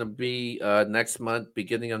gonna be next month,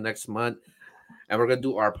 beginning of next month. And we're going to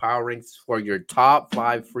do our power ranks for your top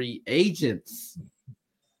 5 free agents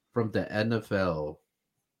from the NFL.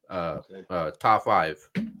 Top 5.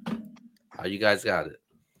 How you guys got it?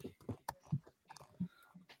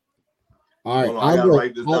 All right. I got to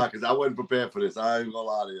write this down because I wasn't prepared for this. I ain't going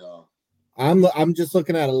to lie to y'all. I'm just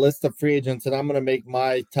looking at a list of free agents, and I'm going to make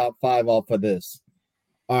my top 5 off of this.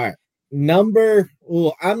 All right. I'm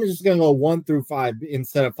just gonna go 1 through 5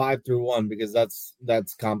 instead of 5 through 1 because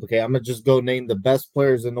that's complicated. I'm gonna just go name the best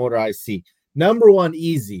players in order I see. Number 1,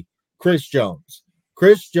 easy, Chris Jones.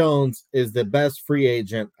 Chris Jones is the best free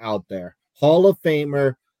agent out there. Hall of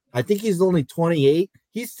Famer. I think he's only 28.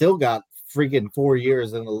 He's still got freaking 4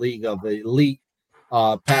 years in the league of the elite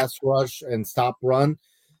pass rush and stop run.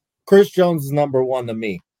 Chris Jones is number 1 to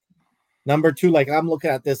me. Number 2, like I'm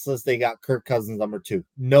looking at this list, they got Kirk Cousins number 2.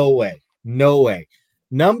 No way.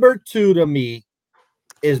 Number 2 to me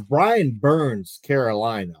is Brian Burns,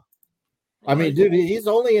 Carolina. I mean, dude, he's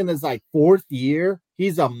only in his like 4th year.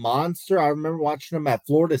 He's a monster. I remember watching him at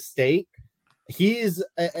Florida State. He's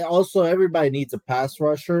also, everybody needs a pass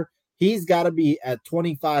rusher. He's got to be at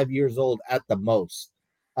 25 years old at the most.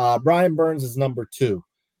 Brian Burns is number 2.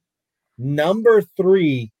 Number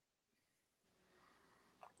 3,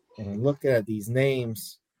 and I'm looking at these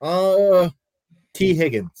names. T.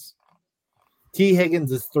 Higgins. T.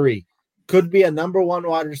 Higgins is 3. Could be a number 1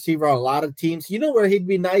 wide receiver on a lot of teams. You know where he'd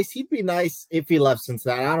be nice? He'd be nice if he left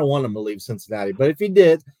Cincinnati. I don't want him to leave Cincinnati, but if he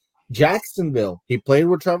did, Jacksonville. He played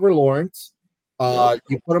with Trevor Lawrence.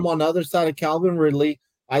 You put him on the other side of Calvin Ridley.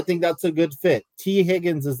 I think that's a good fit. T.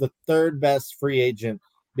 Higgins is the 3rd best free agent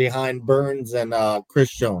behind Burns and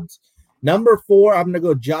Chris Jones. Number 4, I'm going to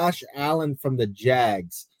go Josh Allen from the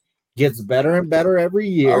Jags. Gets better and better every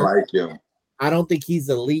year. I like him. I don't think he's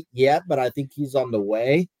elite yet, but I think he's on the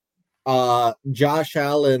way. Josh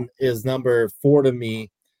Allen is number 4 to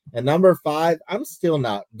me. And number 5, I'm still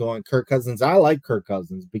not going Kirk Cousins. I like Kirk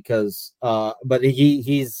Cousins because but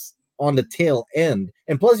he's on the tail end.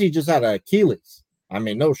 And plus he just had an Achilles. I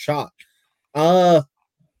mean, no shot.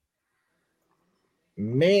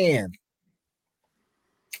 Man.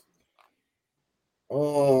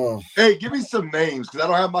 Oh. Hey, give me some names because I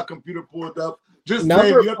don't have my computer pulled up. Just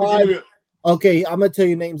number name. 5. Okay, I'm gonna tell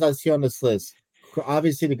you names I see on this list.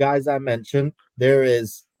 Obviously, the guys I mentioned. There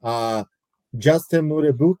is Justin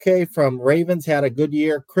Mudabuke from Ravens had a good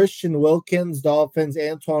year. Christian Wilkins, Dolphins.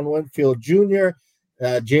 Antoine Winfield Jr.,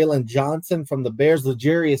 Jalen Johnson from the Bears.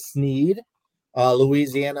 L'Jarius Sneed,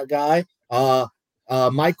 Louisiana guy.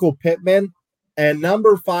 Michael Pittman. And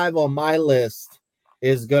number 5 on my list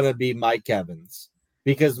is gonna be Mike Evans.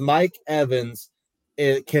 Because Mike Evans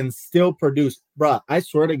can still produce. Bruh, I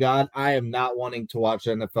swear to God, I am not wanting to watch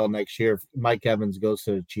NFL next year if Mike Evans goes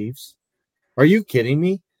to the Chiefs. Are you kidding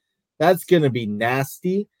me? That's going to be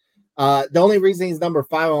nasty. The only reason he's number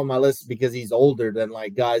 5 on my list is because he's older than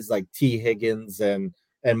like guys like T. Higgins and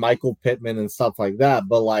Michael Pittman and stuff like that.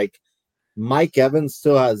 But like Mike Evans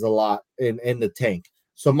still has a lot in the tank.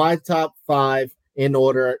 So my top 5 in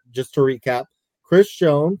order, just to recap: Chris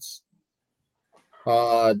Jones.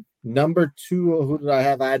 Number 2, who did I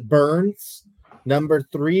have? I had Burns. Number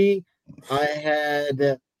 3, I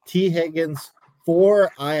had T. Higgins.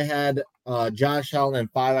 4, I had Josh Allen.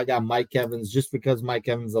 And 5, I got Mike Evans, just because Mike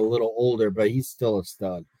Evans is a little older, but he's still a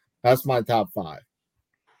stud. That's my top 5.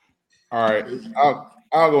 All right,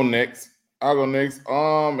 I'll go next. And I'll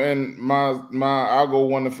go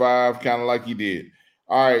 1 to 5, kind of like you did.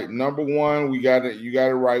 All right, number 1, you got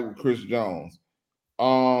it right with Chris Jones.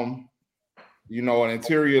 You know, an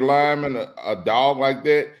interior lineman, a dog like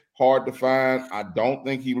that, hard to find. I don't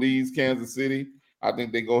think he leaves Kansas City. I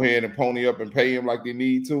think they go ahead and pony up and pay him like they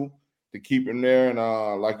need to keep him there.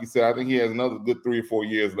 And like you said, I think he has another good 3 or 4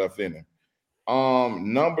 years left in him.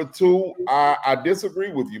 Number 2, I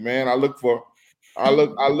disagree with you, man. I look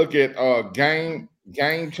at game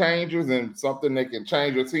changers and something that can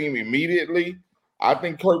change your team immediately. I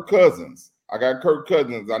think Kirk Cousins. I got Kirk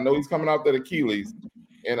Cousins. I know he's coming out that Achilles,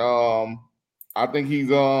 and I think he's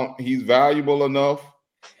valuable enough.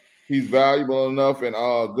 He's valuable enough and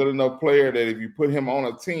a good enough player that if you put him on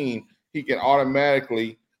a team, he can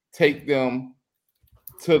automatically take them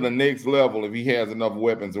to the next level if he has enough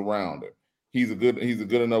weapons around him. He's a good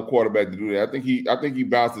enough quarterback to do that. I think he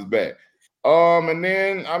bounces back. And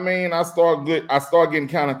then I start getting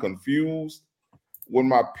kind of confused with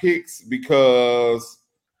my picks because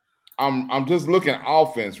I'm just looking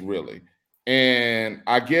offense really. And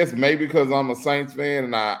I guess maybe because I'm a Saints fan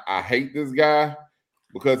and I hate this guy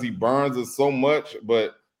because he burns us so much,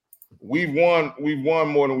 but we've won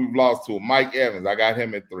more than we've lost to him. Mike Evans, I got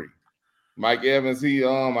him at 3. Mike Evans,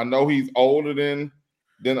 I know he's older than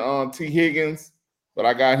T. Higgins, but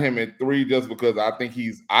I got him at 3 just because I think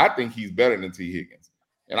he's better than T. Higgins,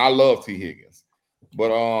 and I love T. Higgins.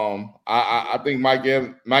 But I think Mike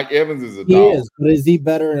Evans is a dog. He is, but is he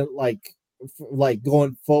better like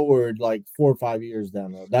going forward like 4 or 5 years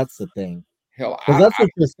down there? That's the thing. Hell, that's what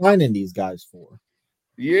you're signing these guys for.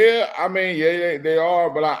 Yeah, they are,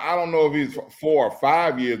 but I don't know if he's 4 or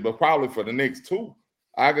 5 years, but probably for the next 2.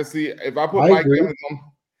 I can see if I put Mike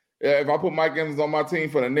Evans on my team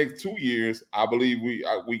for the next 2 years, I believe we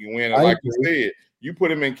can win. And like you said, you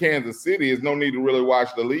put him in Kansas City, there's no need to really watch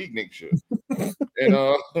the league next year. And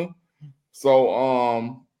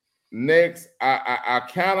so next, I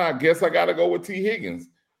kind of guess I got to go with T. Higgins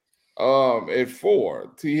at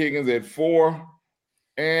 4. T. Higgins at 4.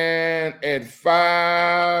 And at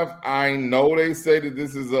 5, I know they say that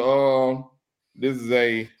this is a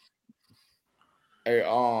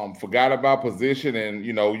forgot about position, and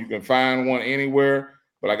you know you can find one anywhere,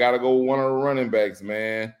 but I got to go with one of the running backs,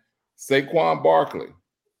 man. Saquon Barkley.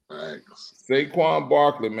 Thanks. Saquon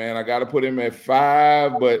Barkley, man. I got to put him at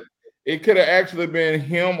 5, but it could have actually been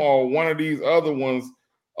him or one of these other ones,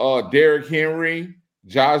 Derrick Henry,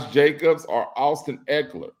 Josh Jacobs, or Austin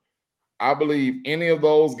Eckler. I believe any of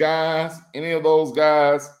those guys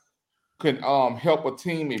could help a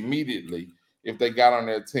team immediately if they got on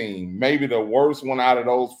their team. Maybe the worst one out of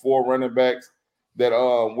those 4 running backs that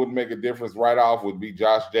would make a difference right off would be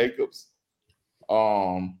Josh Jacobs.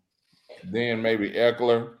 Then maybe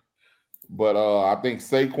Eckler. But I think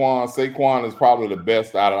Saquon is probably the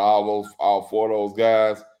best out of all 4 of those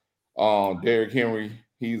guys. Derrick Henry,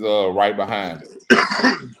 he's right behind it.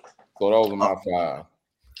 So those are my 5.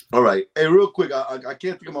 All right. Hey, real quick, I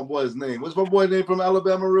can't think of my boy's name. What's my boy's name from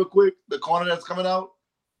Alabama, real quick? The corner that's coming out?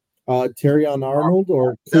 Terrion Arnold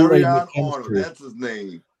or Terrion Arnold. That's his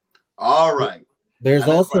name. All right. There's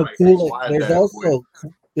also Kool-Aid.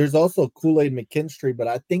 There's also Kool-Aid McKinstry, but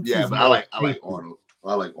I think but I like Arnold.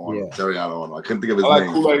 I like Arnold. Yeah. Terrion Arnold. I couldn't think of his name. I like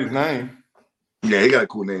Kool-Aid's name. Yeah, he got a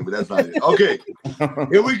cool name, but that's not it. Okay.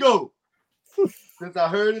 Here we go. Since I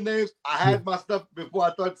heard the names, I had my stuff before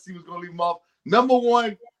I thought he was gonna leave him off. Number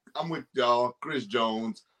 1, I'm with y'all. Chris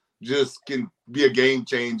Jones just can be a game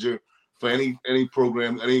changer for any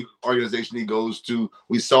program, any organization he goes to.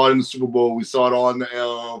 We saw it in the Super Bowl. We saw it on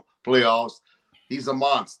the playoffs. He's a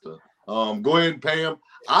monster. Go ahead and pay him.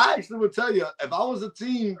 I actually would tell you, if I was a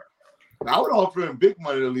team, I would offer him big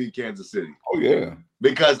money to leave Kansas City. Oh yeah,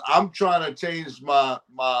 because I'm trying to change my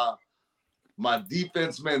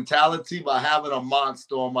defense mentality by having a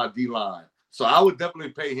monster on my D line. So I would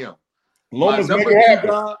definitely pay him. My number 2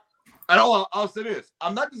 guy, and I'll say this.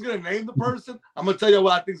 I'm not just going to name the person. I'm going to tell you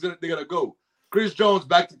where I think they're going to go. Chris Jones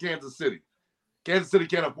back to Kansas City. Kansas City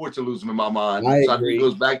can't afford to lose him in my mind. I think he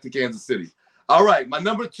goes back to Kansas City. All right, my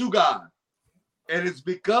number 2 guy. And it's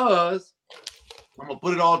because I'm going to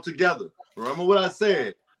put it all together. Remember what I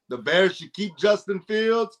said. The Bears should keep Justin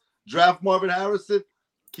Fields, draft Marvin Harrison,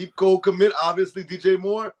 keep Cole Kmet, obviously DJ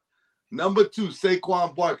Moore. Number 2,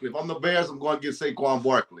 Saquon Barkley. If I'm the Bears, I'm going to get Saquon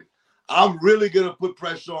Barkley. I'm really going to put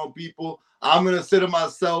pressure on people. I'm going to say to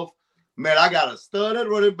myself, man, I got a stud at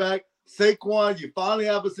running back. Saquon, you finally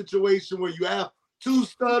have a situation where you have 2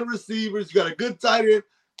 stud receivers. You got a good tight end.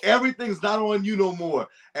 Everything's not on you no more.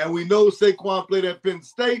 And we know Saquon played at Penn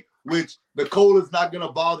State, which the cold is not going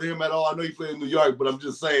to bother him at all. I know he played in New York, but I'm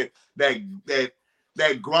just saying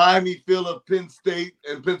that grimy feel of Penn State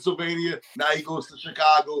and Pennsylvania. Now he goes to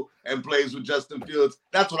Chicago and plays with Justin Fields.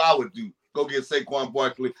 That's what I would do. Go get Saquon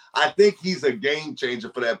Barkley. I think he's a game changer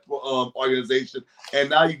for that organization. And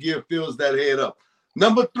now you give Fields that head up.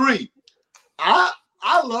 Number 3, I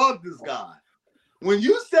love this guy. When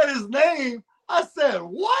you said his name, I said,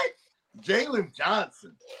 what? Jalen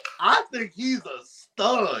Johnson. I think he's a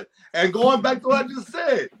stud. And going back to what I just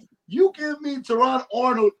said, you give me Teron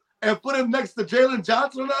Arnold and put him next to Jalen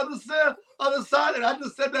Johnson on the other side, and I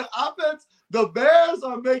just said that offense, the Bears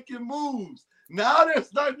are making moves. Now they're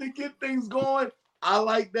starting to get things going. I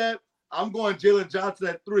like that. I'm going Jalen Johnson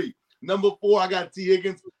at 3. Number 4, I got T.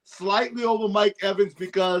 Higgins, slightly over Mike Evans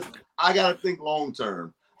because I got to think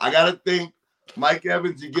long-term. I got to think Mike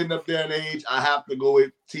Evans, you're getting up there in age. I have to go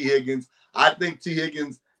with T. Higgins. I think T.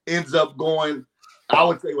 Higgins ends up going, I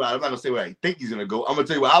would say, well, I'm not going to say where I think he's going to go. I'm going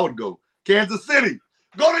to tell you where I would go. Kansas City.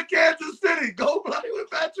 Go to Kansas City. Go play with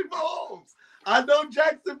Patrick Mahomes. I know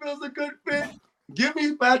Jacksonville's a good fit. Give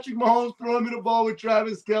me Patrick Mahomes throwing me the ball with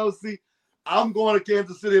Travis Kelce. I'm going to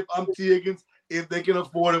Kansas City if I'm T. Higgins. If they can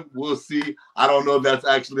afford him, we'll see. I don't know if that's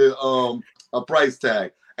actually a price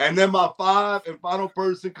tag. And then my 5 and final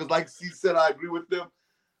person, because like C said, I agree with them,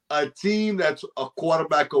 a team that's a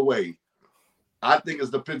quarterback away. I think it's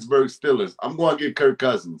the Pittsburgh Steelers. I'm going to get Kirk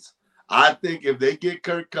Cousins. I think if they get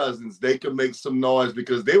Kirk Cousins, they can make some noise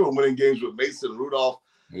because they were winning games with Mason Rudolph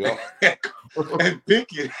and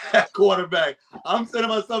Pickett at quarterback. I'm saying to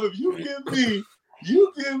myself, if you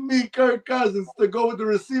give me Kirk Cousins to go with the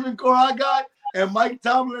receiving core I got and Mike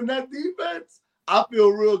Tomlin in that defense, I feel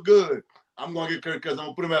real good. I'm going to get Kirk Cousins. I'm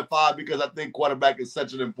going to put him at 5 because I think quarterback is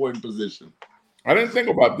such an important position. I didn't think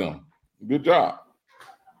about them. Good job.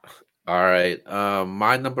 All right.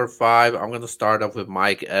 My number 5, I'm going to start off with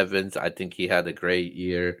Mike Evans. I think he had a great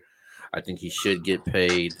year. I think he should get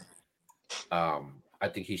paid.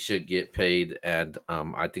 And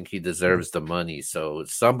I think he deserves the money. So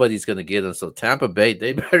somebody's going to get him. So Tampa Bay,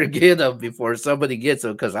 they better get him before somebody gets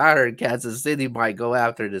him because I heard Kansas City might go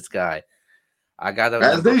after this guy. I got him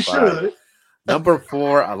as they 5. should. Number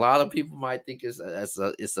 4, a lot of people might think it's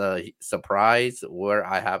a surprise where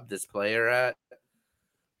I have this player at.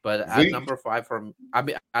 But at number 5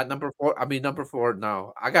 number 4,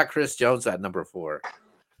 no. I got Chris Jones at number 4.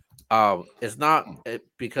 It's not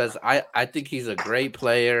because I think he's a great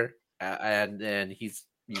player and he's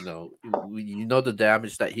the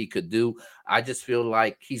damage that he could do. I just feel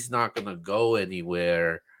like he's not going to go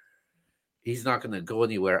anywhere. He's not going to go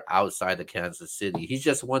anywhere outside of Kansas City. It's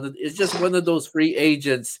just one of those free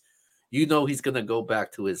agents. He's going to go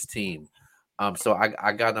back to his team. So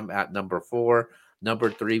I got him at number 4. Number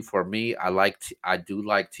 3 for me, I do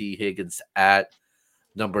like T. Higgins at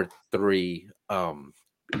number 3.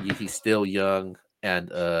 He's still young,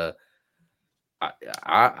 and I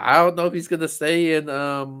don't know if he's gonna stay in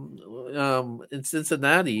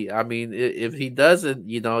Cincinnati. I mean, if he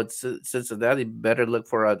doesn't, Cincinnati better look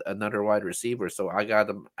for another wide receiver. So I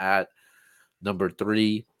got him at number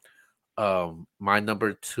 3. My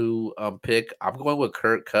number 2 pick, I'm going with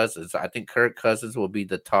Kirk Cousins. I think Kirk Cousins will be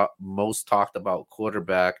the most talked about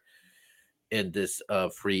quarterback in this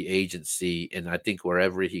free agency, and I think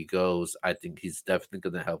wherever he goes, I think he's definitely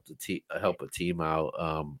going to help a team out.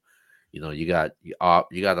 You got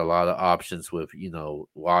a lot of options with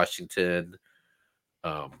Washington.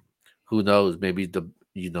 Who knows? Maybe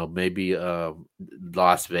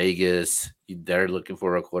Las Vegas. They're looking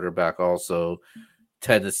for a quarterback also.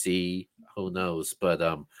 Tennessee, who knows? But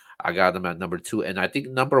I got him at number 2, and I think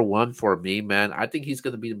number 1 for me, man. I think he's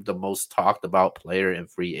going to be the most talked about player in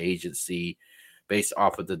free agency, based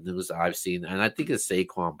off of the news I've seen, and I think it's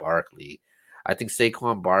Saquon Barkley. I think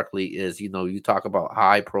Saquon Barkley is, you talk about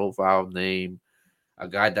high profile name, a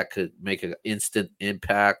guy that could make an instant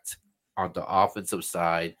impact on the offensive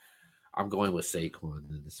side. I'm going with Saquon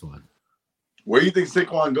in this one. Where do you think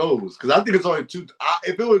Saquon goes? Because I think it's only 2.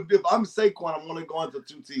 If I'm Saquon, I'm only going to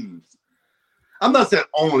 2 teams. I'm not saying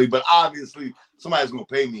only, but obviously somebody's going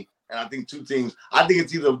to pay me. And I think 2 teams. I think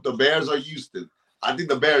it's either the Bears or Houston. I think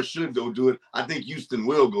the Bears should go do it. I think Houston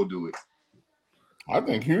will go do it. I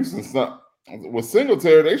think Houston's not with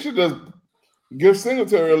Singletary. They should just give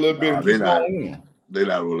Singletary a little bit and keep on. They're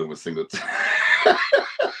not rolling with Singletary.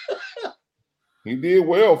 He did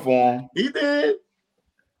well for him. He did.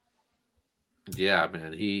 Yeah,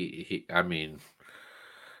 man. He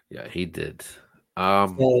did.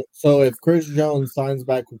 So if Chris Jones signs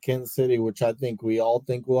back with Kansas City, which I think we all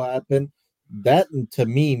think will happen, that to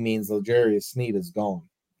me means L'Jarius Sneed is gone.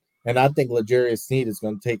 And I think L'Jarius Sneed is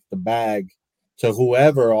going to take the bag to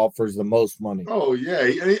whoever offers the most money. Oh, yeah.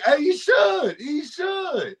 He should. He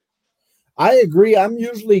should. I agree. I'm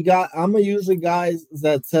usually guys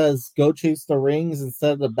that says go chase the rings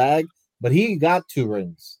instead of the bag, but he got 2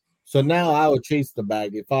 rings. So now I would chase the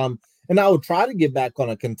bag and I would try to get back on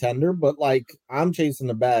a contender, but like I'm chasing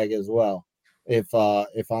the bag as well if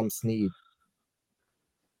I'm Sneed.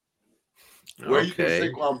 Where you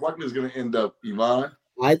think Saquon Barkley is going to end up, Yvonne?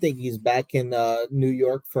 I think he's back in New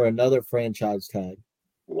York for another franchise tag.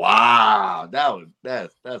 Wow,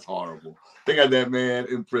 that's horrible. They got that man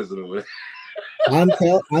in prison over there.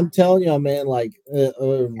 I'm telling you, man. Like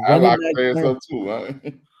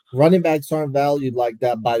running backs aren't valued like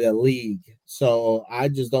that by the league, so I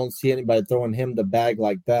just don't see anybody throwing him the bag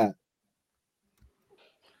like that.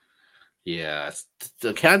 Yeah,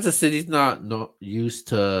 the Kansas City's not used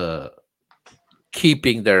to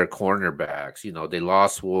keeping their cornerbacks. You know, they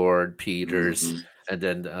lost Ward, Peters, and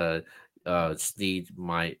then Sneed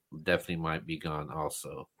might be gone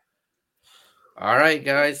also. All right,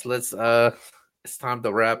 guys, let's it's time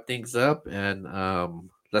to wrap things up, and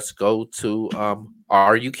let's go to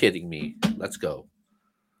Are You Kidding Me? Let's go.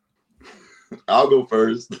 I'll go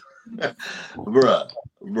first. Bruh.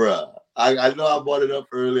 I know I brought it up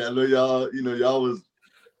early. I know y'all was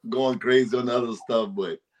going crazy on the other stuff,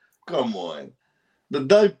 but come on. The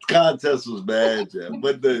dunk contest was bad, Jeff,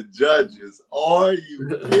 but the judges, are you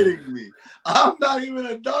kidding me? I'm not even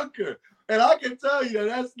a dunker, and I can tell you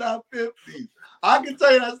that's not 50s. I can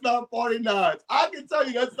tell you that's not 49s. I can tell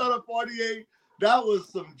you that's not a 48. That was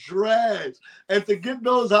some trash. And to get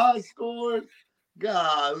those high scores,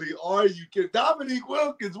 golly, are you kidding? Dominique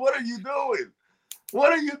Wilkins, what are you doing?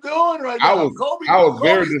 What are you doing right now? I was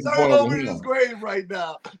very disappointed over in his grave right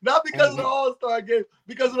now. Not because of the All-Star game,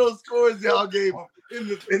 because of those scores y'all gave him in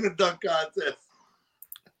the dunk contest.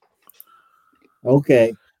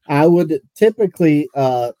 Okay. I would typically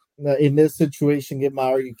in this situation give my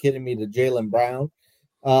Are You Kidding Me to Jaylen Brown.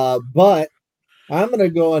 But I'm going to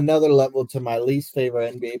go another level to my least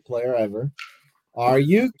favorite NBA player ever. Are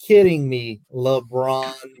you kidding me,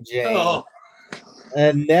 LeBron James? Oh.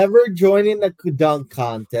 And never joining the dunk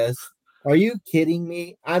contest. Are you kidding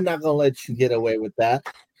me? I'm not going to let you get away with that.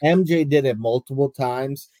 MJ did it multiple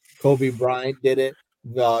times. Kobe Bryant did it.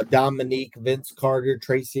 Dominique, Vince Carter,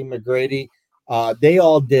 Tracy McGrady. They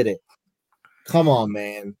all did it. Come on,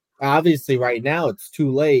 man. Obviously, right now it's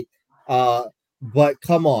too late. But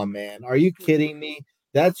come on, man. Are you kidding me?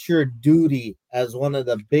 That's your duty as one of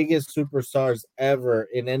the biggest superstars ever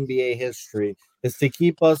in NBA history, is to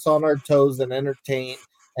keep us on our toes and entertain.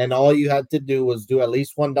 And all you had to do was do at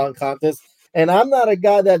least one dunk contest. And I'm not a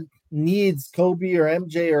guy that needs Kobe or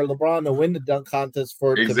MJ or LeBron to win the dunk contest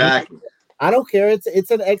for it exactly. To be. I don't care.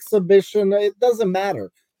 It's an exhibition. It doesn't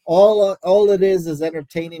matter. All it is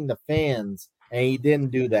entertaining the fans, and he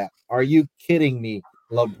didn't do that. Are you kidding me,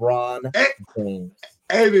 LeBron James?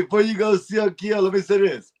 Hey, before you go see Akio, let me say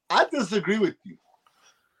this. I disagree with you.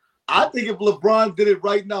 I think if LeBron did it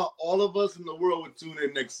right now, all of us in the world would tune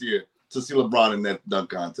in next year to see LeBron in that dunk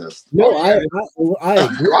contest. No, I agree. I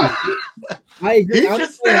agree. He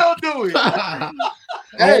should still do it.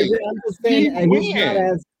 Hey, I'm just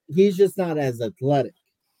saying, he's just not as athletic.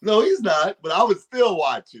 No, he's not, but I would still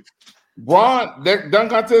watch it. Bron, that dunk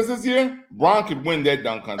contest this year, Bron could win that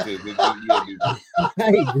dunk contest.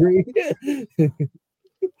 I agree.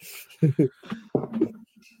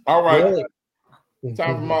 All right. Really?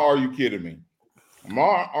 Time for my Are You Kidding Me?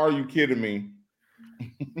 My Are You Kidding Me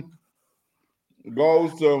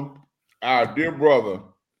goes to our dear brother,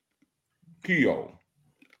 Keo.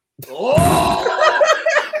 Oh!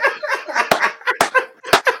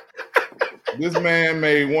 This man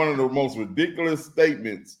made one of the most ridiculous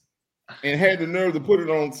statements and had the nerve to put it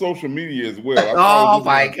on social media as well. Oh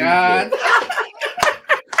my God.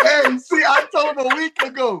 Hey, see, I told him a week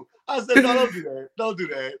ago. I said, no, don't do that. Don't do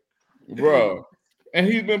that. Bro. And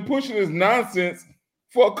he's been pushing this nonsense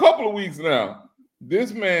for a couple of weeks now.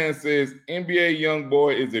 This man says NBA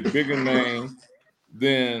YoungBoy is a bigger name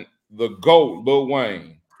than the GOAT, Lil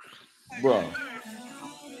Wayne. Bro.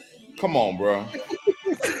 Come on, bro.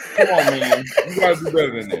 Come on, man. You gotta do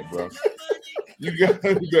better than that, bro. You got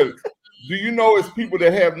to. Do you know it's people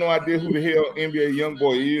that have no idea who the hell NBA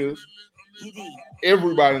YoungBoy is?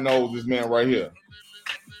 Everybody knows this man right here.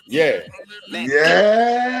 Yeah.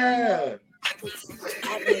 Yeah.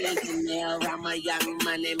 I'm a young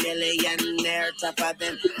money millionaire, tougher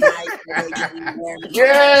than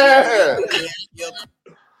Yeah.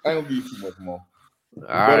 I don't give you too much more. All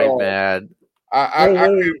right, man.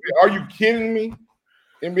 Are you kidding me?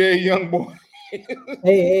 NBA YoungBoy.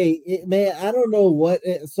 Hey, man, I don't know what.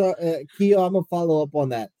 Keo, I'm gonna follow up on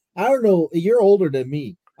that. I don't know. You're older than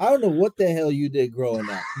me. I don't know what the hell you did growing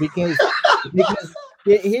up because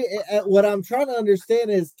what I'm trying to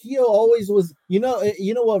understand is Keo always was. You know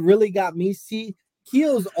what really got me? See,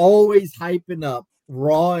 Keo's always hyping up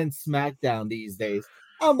Raw and SmackDown these days.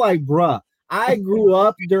 I'm like, bruh, I grew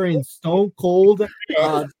up during Stone Cold,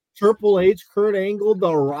 Triple H, Kurt Angle,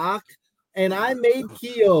 The Rock, and I made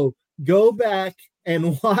Keo go back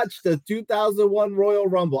and watch the 2001 Royal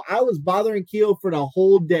Rumble. I was bothering Keo for the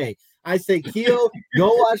whole day. I said, Keo,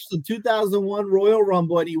 go watch the 2001 Royal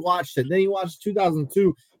Rumble, and he watched it. Then he watched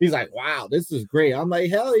 2002. He's like, wow, this is great. I'm like,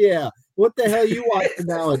 hell yeah. What the hell you watching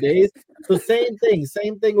nowadays? So same thing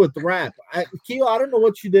with rap. Keo, I don't know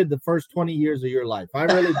what you did the first 20 years of your life. I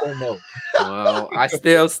really don't know. Well, I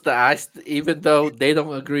even though they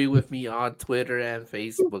don't agree with me on Twitter and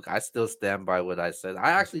Facebook, I still stand by what I said.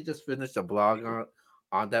 I actually just finished a blog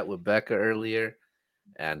on that with Becca earlier,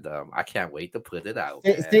 and I can't wait to put it out.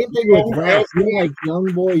 Same thing with rap. You like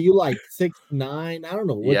YoungBoy, you like 6ix9ine. I don't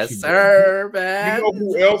know what yes, you sir, did. man. You know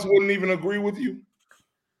who else wouldn't even agree with you?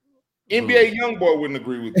 NBA YoungBoy wouldn't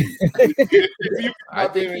agree with you. I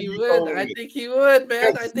think he would. I think he would,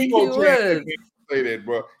 man. I think he would. Say that,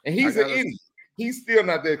 bro. And he's an idiot. He's still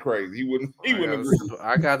not that crazy. He wouldn't agree.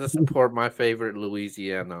 I gotta support my favorite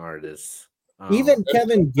Louisiana artists. Even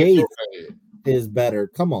Kevin Gates is better.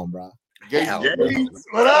 Come on, bro. Gates.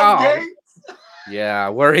 What up, Gates? Yeah,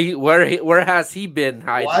 where has he been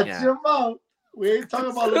hiding? Watch your mouth. We ain't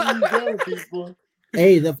talking about Louisiana people.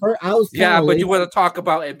 Hey, I was but you want to talk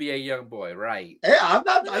about NBA YoungBoy, right? Hey, I'm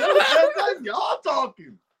not. I never said that. Y'all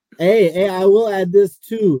talking. Hey, I will add this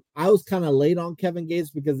too. I was kind of late on Kevin Gates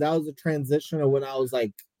because that was a transition of when I was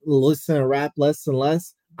like listening to rap less and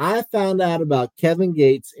less. I found out about Kevin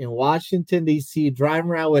Gates in Washington, D.C.,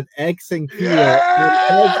 driving around with X and Kia.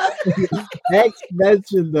 Yeah! X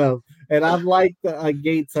mentioned them, and I've liked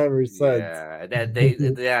Gates ever since. Yeah,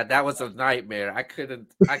 that was a nightmare.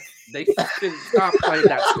 They couldn't stop playing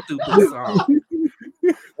that stupid song.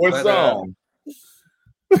 What song?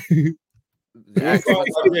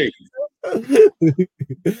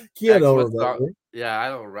 Kia don't remember. Yeah, I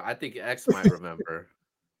don't. I think X might remember.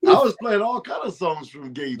 I was playing all kind of songs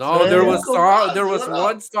from Gates. No, man. there was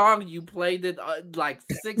one song you played it like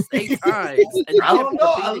 6-8 times. And I don't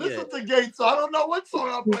know. I listened to Gates, so I don't know what song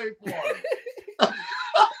I played for him.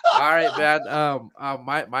 All right, man.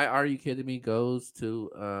 My Are You Kidding Me goes to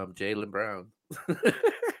Jaylen Brown.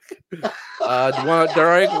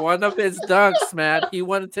 During one of his dunks, man, he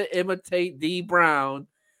wanted to imitate D Brown.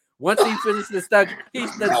 Once he finished his dunk, he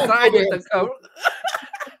decided to come.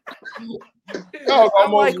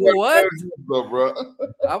 I'm like, what?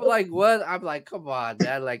 I'm like, what? I'm like, come on,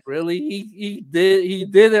 man. Like, really? He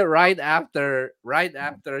did it right after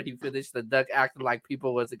he finished the dunk, acting like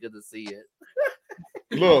people wasn't gonna see it.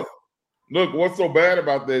 Look, what's so bad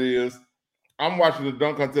about that is I'm watching the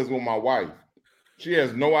dunk contest with my wife. She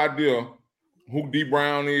has no idea who D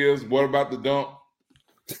Brown is, what about the dunk.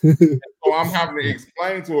 So I'm having to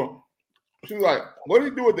explain to her. She's like, what did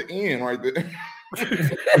he do at the end right there?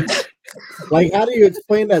 Like, how do you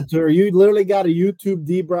explain that to her? You literally got a YouTube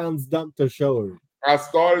D Brown's dunk to show her. I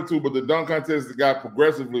started to, but the dunk contest got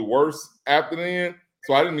progressively worse after the end.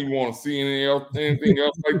 So I didn't even want to see anything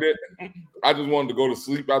else like that. I just wanted to go to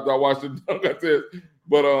sleep after I watched the dunk contest.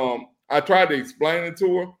 But I tried to explain it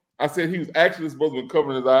to her. I said he was actually supposed to be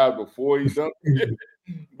covering his eyes before he dunked it.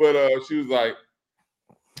 But she was like,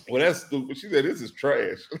 well, that's stupid. She said, this is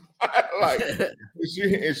trash. Like,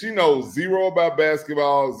 she knows zero about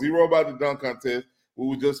basketball, zero about the dunk contest. We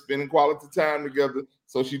were just spending quality time together.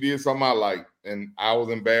 So she did something I liked, and I was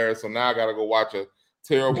embarrassed. So now I got to go watch a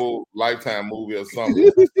terrible Lifetime movie or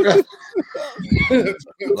something.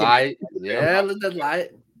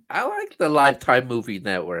 I like the Lifetime movie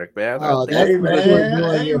network, man. Oh, Hey,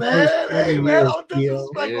 man, don't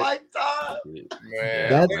disrespect Lifetime. Man,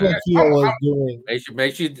 that's what Kia was doing. Make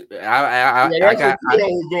sure I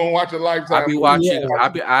was doing watching Lifetime. I be watching. Yeah.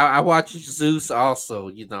 I watch Zeus also.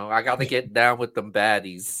 You know, I got to get down with them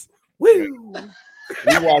baddies. Woo!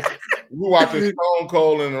 We watching Stone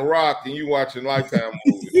Cold and The Rock, and you watching Lifetime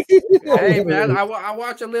movies. Hey, man, I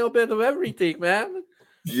watch a little bit of everything, man.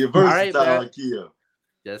 You're All right, versatile, man. Kia.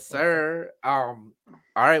 Yes, sir. All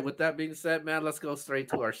right, with that being said, man, let's go straight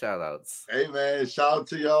to our shout outs. Hey, man, shout out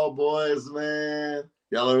to y'all boys, man.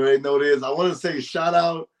 Y'all already know this. I want to say shout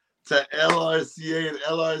out to LRCA and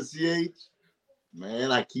LRCH.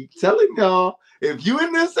 Man, I keep telling y'all, if you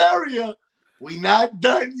in this area, we not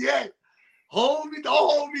done yet. Don't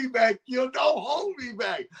hold me back. Don't hold me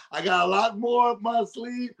back. I got a lot more up my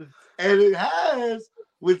sleeve, and it has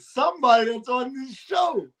with somebody that's on this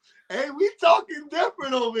show. Hey, we talking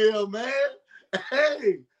different over here, man.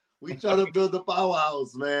 Hey, we trying to build a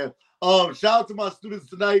powerhouse, man. Shout out to my students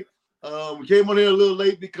tonight. We came on here a little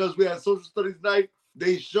late because we had social studies night.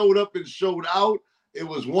 They showed up and showed out. It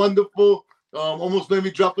was wonderful. Almost made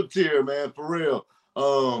me drop a tear, man, for real.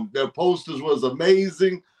 Their posters was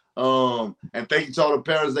amazing. And thank you to all the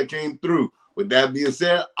parents that came through. With that being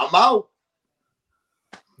said, I'm out.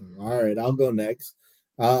 All right, I'll go next.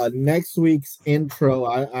 Next week's intro,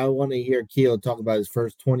 I want to hear Keo talk about his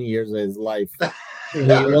first 20 years of his life.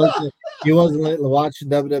 He wasn't watching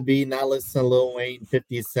WWE, not listening to Lil Wayne,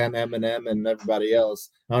 50 Cent, Eminem, and everybody else.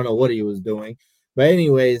 I don't know what he was doing. But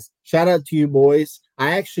anyways, shout out to you boys.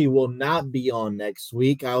 I actually will not be on next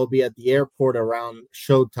week. I will be at the airport around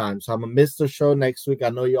showtime. So I'm going to miss the show next week. I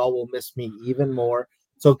know y'all will miss me even more.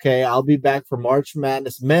 It's okay. I'll be back for March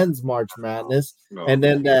Madness, men's March Madness, and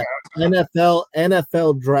then the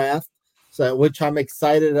NFL draft, so which I'm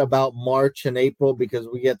excited about March and April because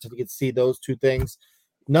we get to see those two things.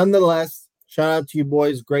 Nonetheless, shout out to you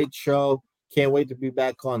boys. Great show. Can't wait to be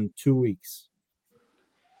back on 2 weeks.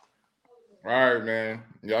 All right, man.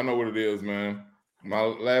 Y'all know what it is, man. My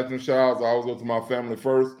last and shout outs, I always go to my family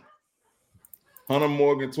first. Hunter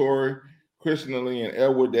Morgan, Tori, Christian Lee, and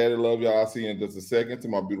Edward. Daddy, love y'all. I'll see you in just a second. To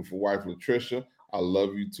my beautiful wife, Latricia, I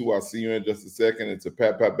love you too. I'll see you in just a second. And to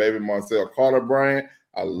Pat Baby Marcel Carter Bryan,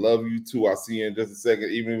 I love you too. I'll see you in just a second,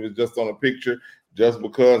 even if it's just on a picture, just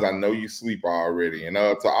because I know you sleep already. And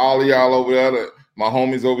to all of y'all over there, my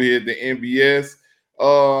homies over here at the NBS,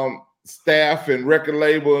 staff and record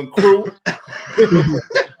label and crew.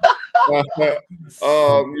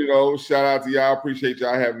 Shout out to y'all. Appreciate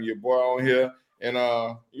y'all having your boy on here. And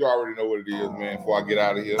you already know what it is, man, before I get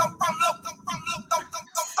out of here.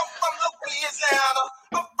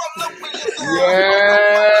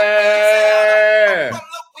 Yeah.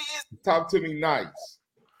 Talk to me nice.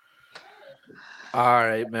 All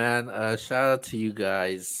right, man. Shout out to you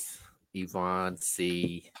guys, Yvonne,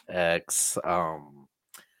 C, X.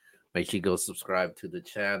 Make sure you go subscribe to the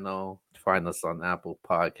channel. Find us on Apple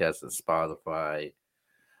Podcasts and Spotify.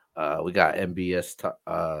 We got NBS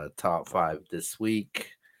top 5 this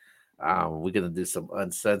week. We're gonna do some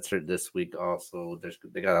uncensored this week. Also,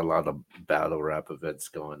 they got a lot of battle rap events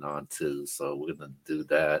going on too, so we're gonna do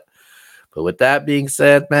that. But with that being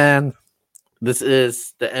said, man, this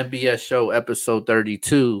is the Nbs Show episode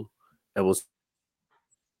 32, and we'll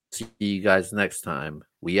see you guys next time.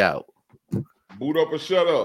 We out. Boot up or shut up.